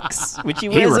socks, which he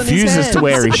He wears on his refuses to hands.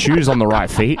 wear his shoes on the right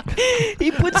feet.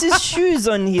 He puts his shoes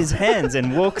on his hands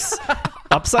and walks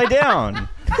upside down.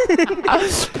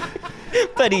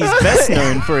 But he's best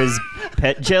known for his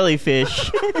pet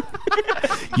jellyfish.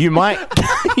 You might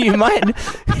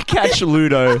catch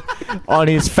Ludo on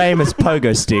his famous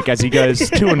pogo stick as he goes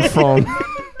to and from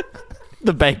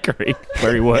the bakery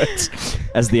where he works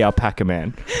as the Alpaca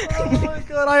Man. Oh my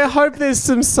god! I hope there's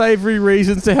some savoury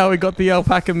reasons to how we got the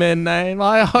Alpaca Man name.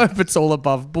 I hope it's all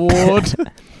above board.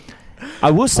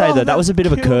 I will say Oh, though that was a bit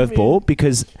of a that killed me. curveball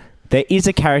because there is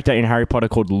a character in Harry Potter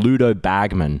called Ludo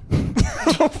Bagman.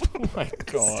 Oh my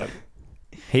god!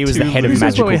 He was the head of This is what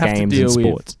magical we have to games deal and with.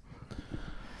 sports.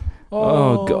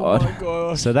 Oh, God. my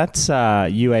gosh. So that's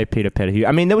UA Peter Pettigrew.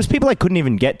 I mean, there was people I couldn't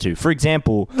even get to. For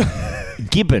example,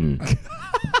 Gibbon.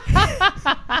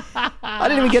 I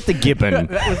didn't even get to Gibbon.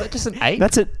 Was that just an 8?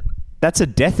 That's a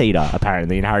Death Eater,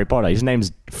 apparently, in Harry Potter.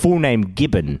 His full name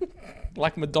Gibbon.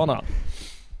 Like Madonna.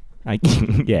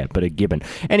 Yeah, but a Gibbon.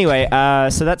 Anyway,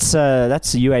 so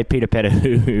that's UA Peter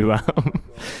Pettigrew.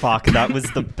 Fuck, that was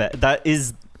that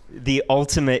is the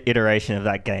ultimate iteration of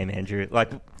that game, Andrew. Like,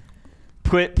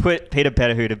 put Peter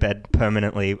Pettigrew to bed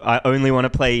permanently. I only want to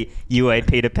play UA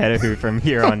Peter Pettigrew from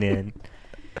here on in.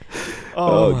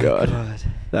 Oh, my God.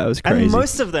 That was crazy. And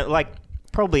most of them, like,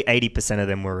 probably 80% of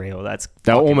them were real.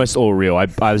 They were almost all real. I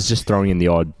was just throwing in the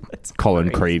odd That's Colin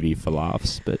crazy. Creevy for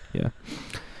laughs, but yeah.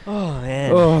 Oh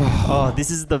man. Oh, this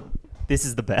is the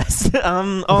best.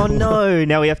 Oh no,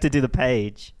 now we have to do the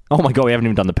page. Oh my God, we haven't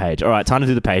even done the page. All right, time to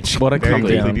do the page. What a Very calm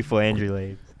quickly down. before Andrew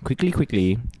leaves.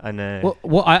 Quickly. I know.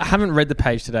 Well, I haven't read the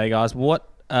page today, guys. What?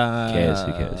 Who cares?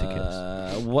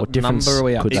 What difference number are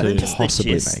we up could to? that Even just the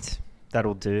possibly gist, make?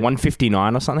 that'll do.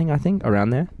 159 or something, I think,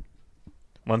 around there.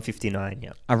 159,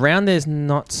 yeah. Around there's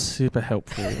not super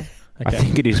helpful. Okay. I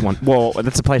think it is one. Well,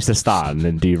 that's a place to start. And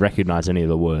then do you recognise any of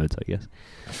the words, I guess?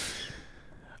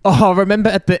 Oh,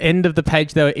 remember at the end of the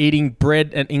page they were eating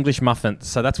bread and English muffins.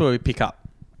 So that's where we pick up.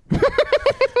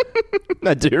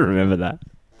 I do remember that.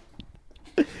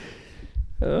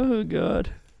 Oh,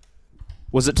 God.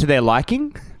 Was it to their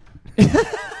liking? It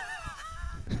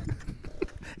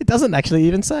doesn't actually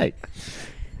even say.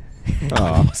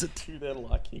 Oh. Was it to their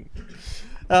liking?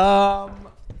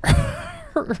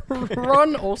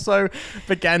 Ron also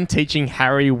began teaching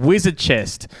Harry wizard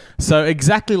chess. So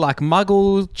exactly like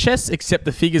Muggle chess, except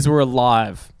the figures were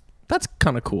alive. That's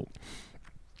kind of cool.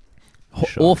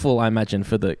 Sure. Awful, I imagine,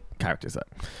 for the characters though.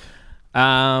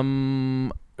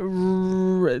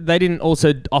 They didn't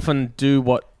also often do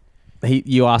what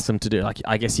you asked them to do. Like,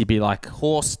 I guess you'd be like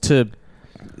horse to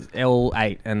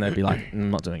L8, and they'd be like,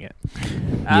 I'm not doing it.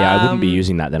 Yeah, I wouldn't be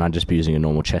using that then. I'd just be using a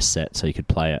normal chess set so you could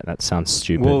play it. That sounds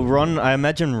stupid. Well, I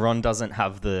imagine Ron doesn't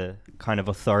have the kind of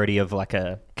authority of like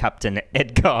a Captain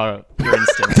Edgar, for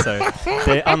instance. So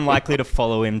they're unlikely to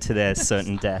follow him to their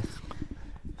certain death.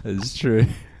 That's true.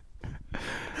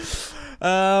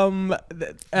 The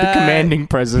The commanding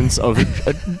presence of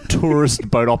a tourist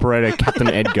boat operator, Captain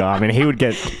Edgar. I mean, he would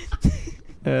get...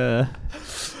 they'll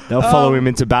follow him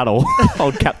into battle.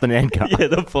 Old Captain Edgar. Yeah,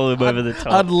 they'll follow him over the I'd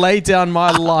top. lay down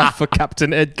my life for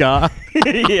Captain Edgar.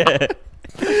 Yeah.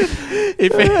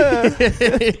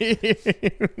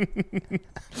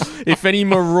 If any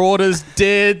marauders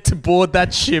dared to board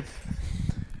that ship.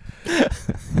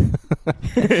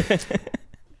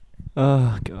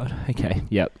 Oh, God. Okay.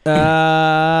 Yep.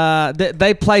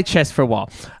 They play chess for a while.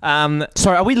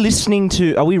 Sorry, are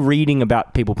we reading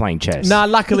about people playing chess? No,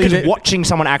 luckily Because they- watching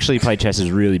someone actually play chess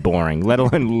is really boring, let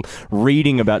alone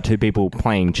reading about two people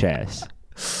playing chess.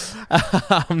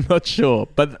 I'm not sure,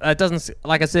 but it doesn't.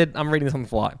 Like I said, I'm reading this on the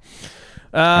fly.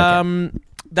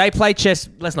 They play chess.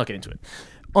 Let's not get into it.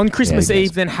 On Christmas Yeah,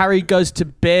 Eve, then Harry goes to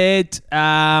bed,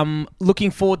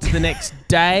 looking forward to the next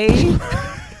day.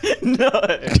 No.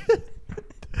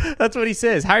 That's what he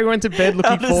says. Harry went to bed How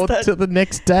looking does forward that- to the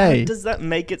next How day. does that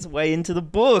make its way into the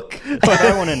book? What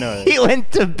I want to know. He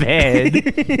went to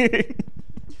bed.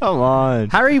 Come on.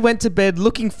 Harry went to bed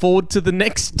looking forward to the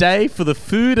next day for the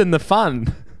food and the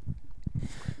fun.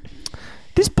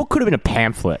 This book could have been a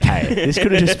pamphlet. Hey, this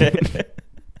could have just been...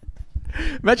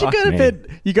 Imagine Fuck go to me.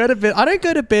 bed. You go to bed. I don't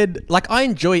go to bed. Like, I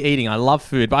enjoy eating. I love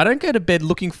food, but I don't go to bed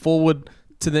looking forward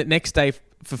to the next day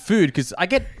for food because I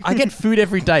get food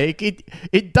every day.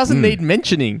 It doesn't need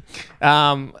mentioning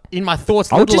in my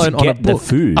thoughts, I would let alone just on a get the book.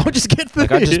 food. I would just get food.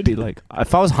 Like, I'd just be like...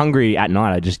 If I was hungry at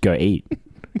night, I'd just go eat.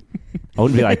 I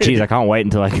wouldn't be like, geez, I can't wait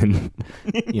until I can,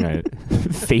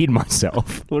 feed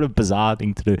myself. What a bizarre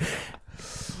thing to do.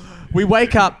 We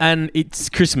wake up and it's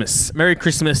Christmas. Merry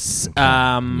Christmas.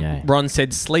 Yay. Ron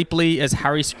said sleepily as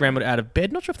Harry scrambled out of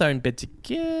bed. Not sure if they're in bed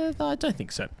together. I don't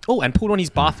think so. Oh, and pulled on his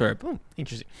bathrobe. Oh,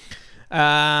 interesting.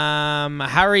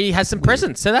 Harry has some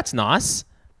presents, so that's nice.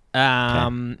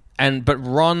 But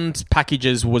Ron's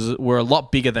packages were a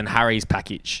lot bigger than Harry's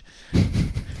package.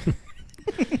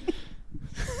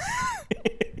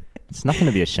 It's nothing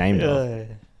to be ashamed of.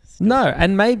 No,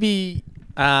 and maybe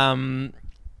when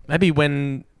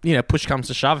push comes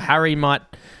to shove, Harry might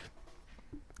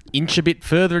inch a bit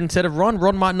further instead of Ron.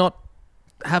 Ron might not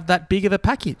have that big of a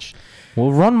package.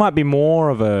 Well, Ron might be more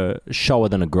of a shower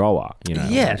than a grower, Yeah,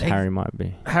 whereas Harry might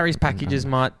be. Harry's packages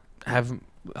might have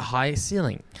a higher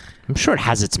ceiling. I'm sure it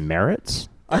has its merits.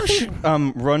 I think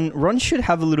Ron should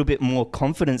have a little bit more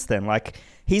confidence then. Like,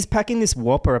 He's packing this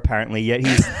Whopper apparently, yet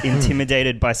he's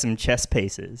intimidated by some chess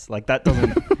pieces. Like that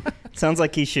doesn't... Sounds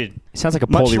like he should... Sounds like a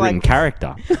poorly written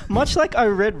character. Much like I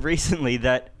read recently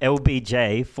that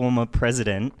LBJ, former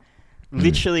president,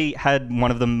 literally had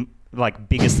one of the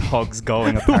biggest hogs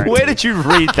going apparently. Where did you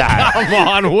read that? Come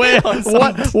on, where?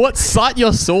 What cite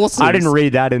your sources? I didn't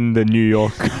read that in the New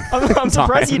York. I'm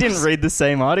surprised you didn't read the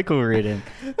same article written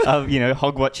of,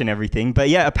 Hogwatch and everything. But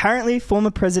yeah, apparently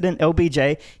former president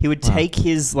LBJ, he would take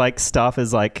his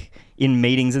staffers in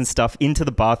meetings and stuff into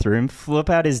the bathroom, flip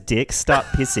out his dick, start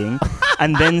pissing,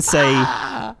 and then say,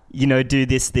 do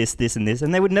this, this, this, and this.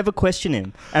 And they would never question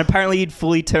him. And apparently he'd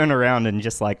fully turn around and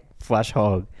just flash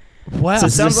hog. Wow. So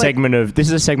this is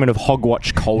a segment of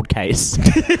Hogwatch Cold Case.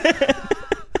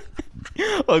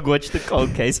 Hogwatch the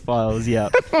Cold Case files, yeah.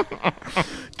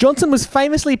 Johnson was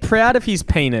famously proud of his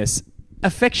penis,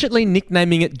 affectionately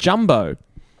nicknaming it Jumbo,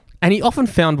 and he often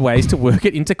found ways to work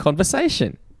it into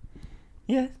conversation.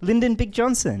 Yeah, Lyndon Big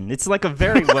Johnson. It's a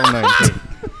very well-known thing.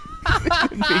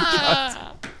 Big Johnson.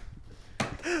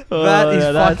 That is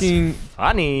fucking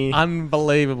funny.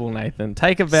 Unbelievable, Nathan.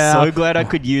 Take a bow. So glad I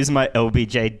could use my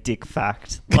LBJ dick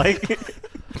fact.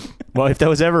 Well, if there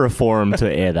was ever a forum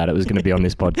to air that, it was going to be on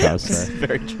this podcast. So.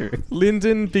 Very true.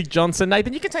 Lyndon Big Johnson.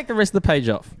 Nathan, you can take the rest of the page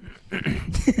off.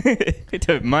 I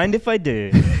don't mind if I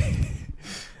do.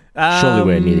 Surely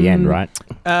we're near the end, right?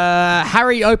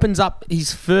 Harry opens up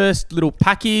his first little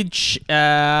package.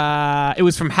 It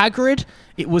was from Hagrid.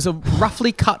 It was a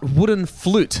roughly cut wooden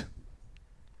flute.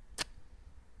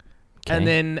 Okay. And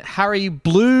then Harry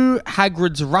blew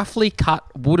Hagrid's roughly cut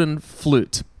wooden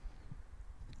flute.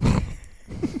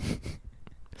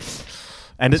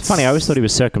 And it's funny, I always thought he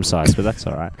was circumcised, but that's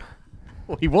all right.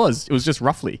 Well, he was. It was just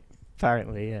roughly.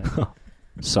 Apparently, yeah.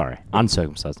 Sorry,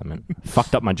 uncircumcised, I meant.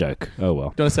 Fucked up my joke. Oh, well.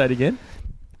 Do you want to say it again?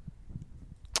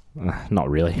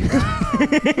 Not really.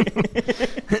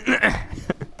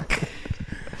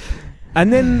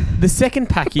 And then the second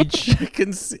package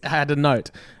had a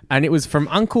note, and it was from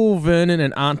Uncle Vernon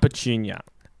and Aunt Petunia.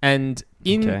 And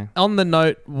on the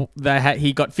note,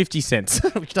 he got 50 cents,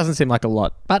 which doesn't seem like a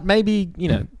lot, but maybe,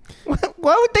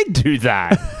 Why would they do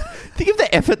that? Think of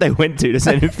the effort they went to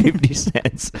send him 50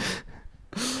 cents.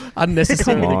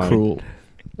 Unnecessarily cruel.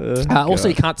 Also,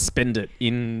 you can't spend it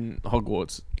in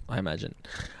Hogwarts, I imagine.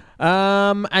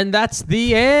 And that's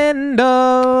the end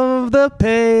of the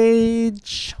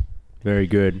page. Very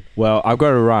good. Well, I've got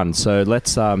to run, so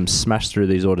let's smash through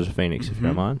these Orders of Phoenix, if you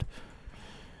don't mind.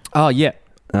 Oh, yeah.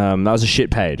 That was a shit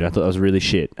page. I thought that was really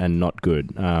shit and not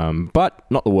good. But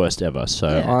not the worst ever. So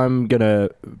I'm going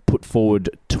to put forward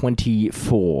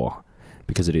 24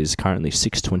 because it is currently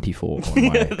 6:24 on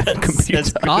my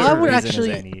computer.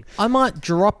 I might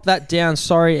drop that down,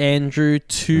 sorry, Andrew,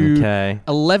 to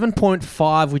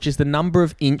 11.5, which is the number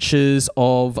of inches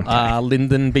of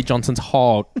Lyndon B. Johnson's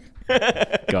hog.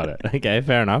 Got it. Okay,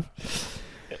 fair enough.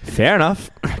 Fair enough.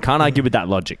 Can't argue with that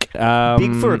logic.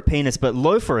 Big for a penis, but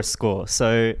low for a score.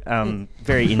 So,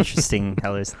 very interesting.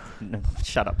 Hello. No,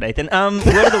 shut up, Nathan. Word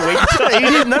of the week.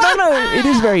 No. It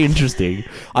is very interesting.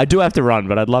 I do have to run,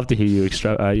 but I'd love to hear you it's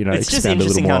just expand a little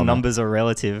interesting more how numbers are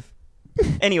relative.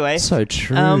 Anyway. So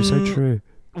true, so true.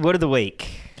 Word of the week.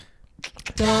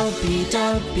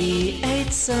 Dobby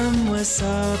ate some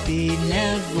wasabi.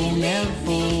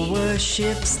 Neville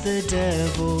worships the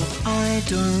devil. I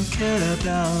don't care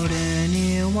about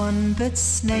anyone but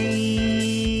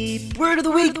Snape. Word of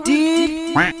the week,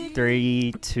 dude.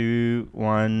 3, 2,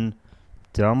 1.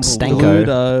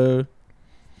 Dumbledore.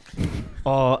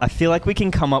 Oh, I feel like we can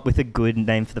come up with a good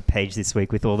name for the page this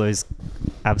week with all those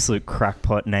absolute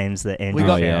crackpot names that Andrew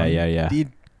found. Yeah. The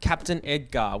Captain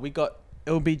Edgar. We got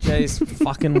LBJ's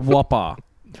fucking Whopper.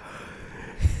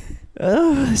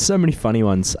 So many funny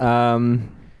ones. I'm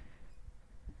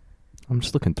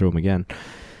just looking through them again.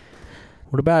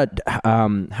 What about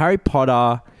Harry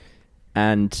Potter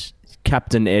and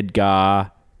Captain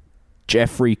Edgar,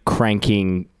 Jeffrey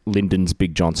cranking Lyndon's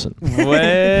Big Johnson?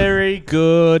 Very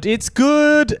good. It's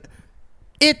good.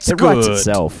 It writes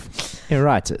itself. It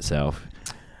writes itself.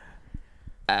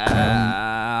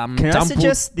 Can I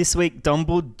suggest this week,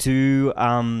 Dumble, do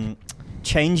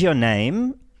change your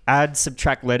name, add,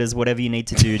 subtract letters, whatever you need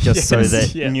to do, just so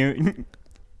that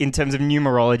in terms of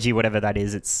numerology, whatever that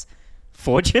is, it's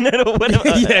fortunate or whatever.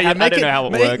 I don't know how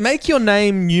it works. Make your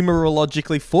name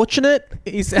numerologically fortunate.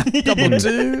 Is our Dumble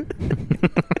do?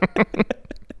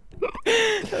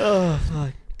 Oh,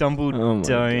 fuck. Dumble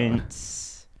don't.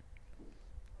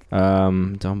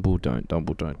 Dumble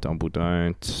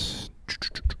don't.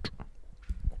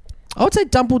 I would say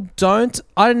Dumble don't.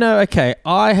 I don't know. Okay,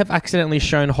 I have accidentally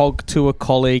shown hog to a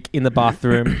colleague in the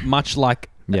bathroom, much like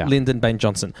Yeah. Lyndon Baines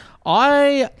Johnson.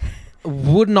 I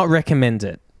would not recommend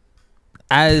it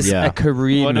as a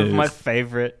career One move. of my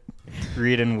favorite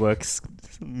Reardon Works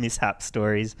mishap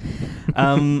stories.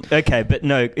 Okay, but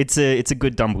no, it's a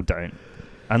good dumble don't.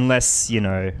 Unless,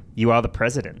 you are the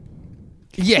president.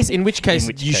 Yes, in which case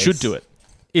you should do it.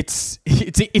 It's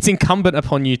incumbent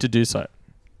upon you to do so.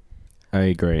 I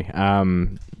agree.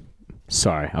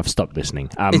 Sorry, I've stopped listening.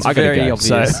 It's I gotta very go.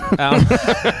 obvious. So,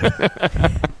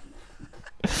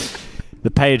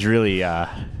 the page really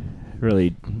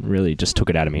just took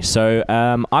it out of me. So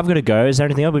I've got to go. Is there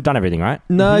anything else? We've done everything, right?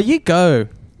 No, you go.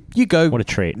 You go. What a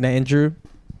treat. Andrew.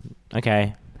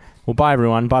 Okay. Well, bye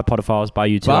everyone. Bye Potterfiles. Bye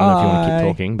you two. I don't know if you want to keep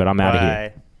talking, but I'm out of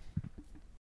here.